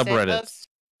different you sent subreddits. us,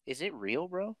 is it real,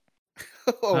 bro?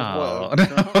 Oh, what?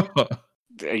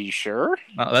 no. Are you sure?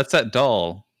 No, that's that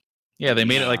doll. Yeah, they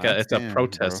made it like Nah, it's a damn,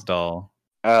 protest doll.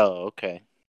 Oh, okay.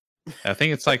 I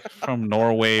think it's like from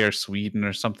Norway or Sweden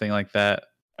or something like that.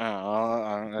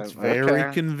 It's very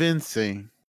okay. convincing.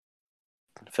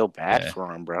 I feel bad Yeah.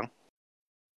 for him, bro.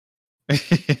 I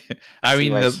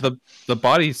mean, Anyways. the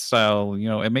body style,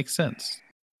 it makes sense.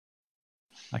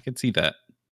 I can see that.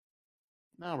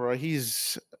 No, bro,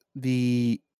 he's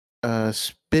the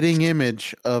spitting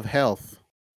image of health,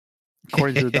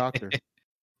 according to the doctor.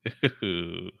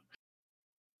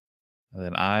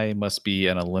 Then I must be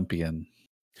an Olympian.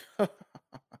 All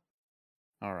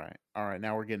right.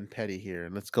 Now we're getting petty here.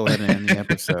 Let's go ahead and end the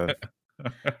episode.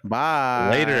 Bye.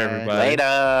 Later, everybody.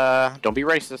 Later. Don't be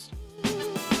racist.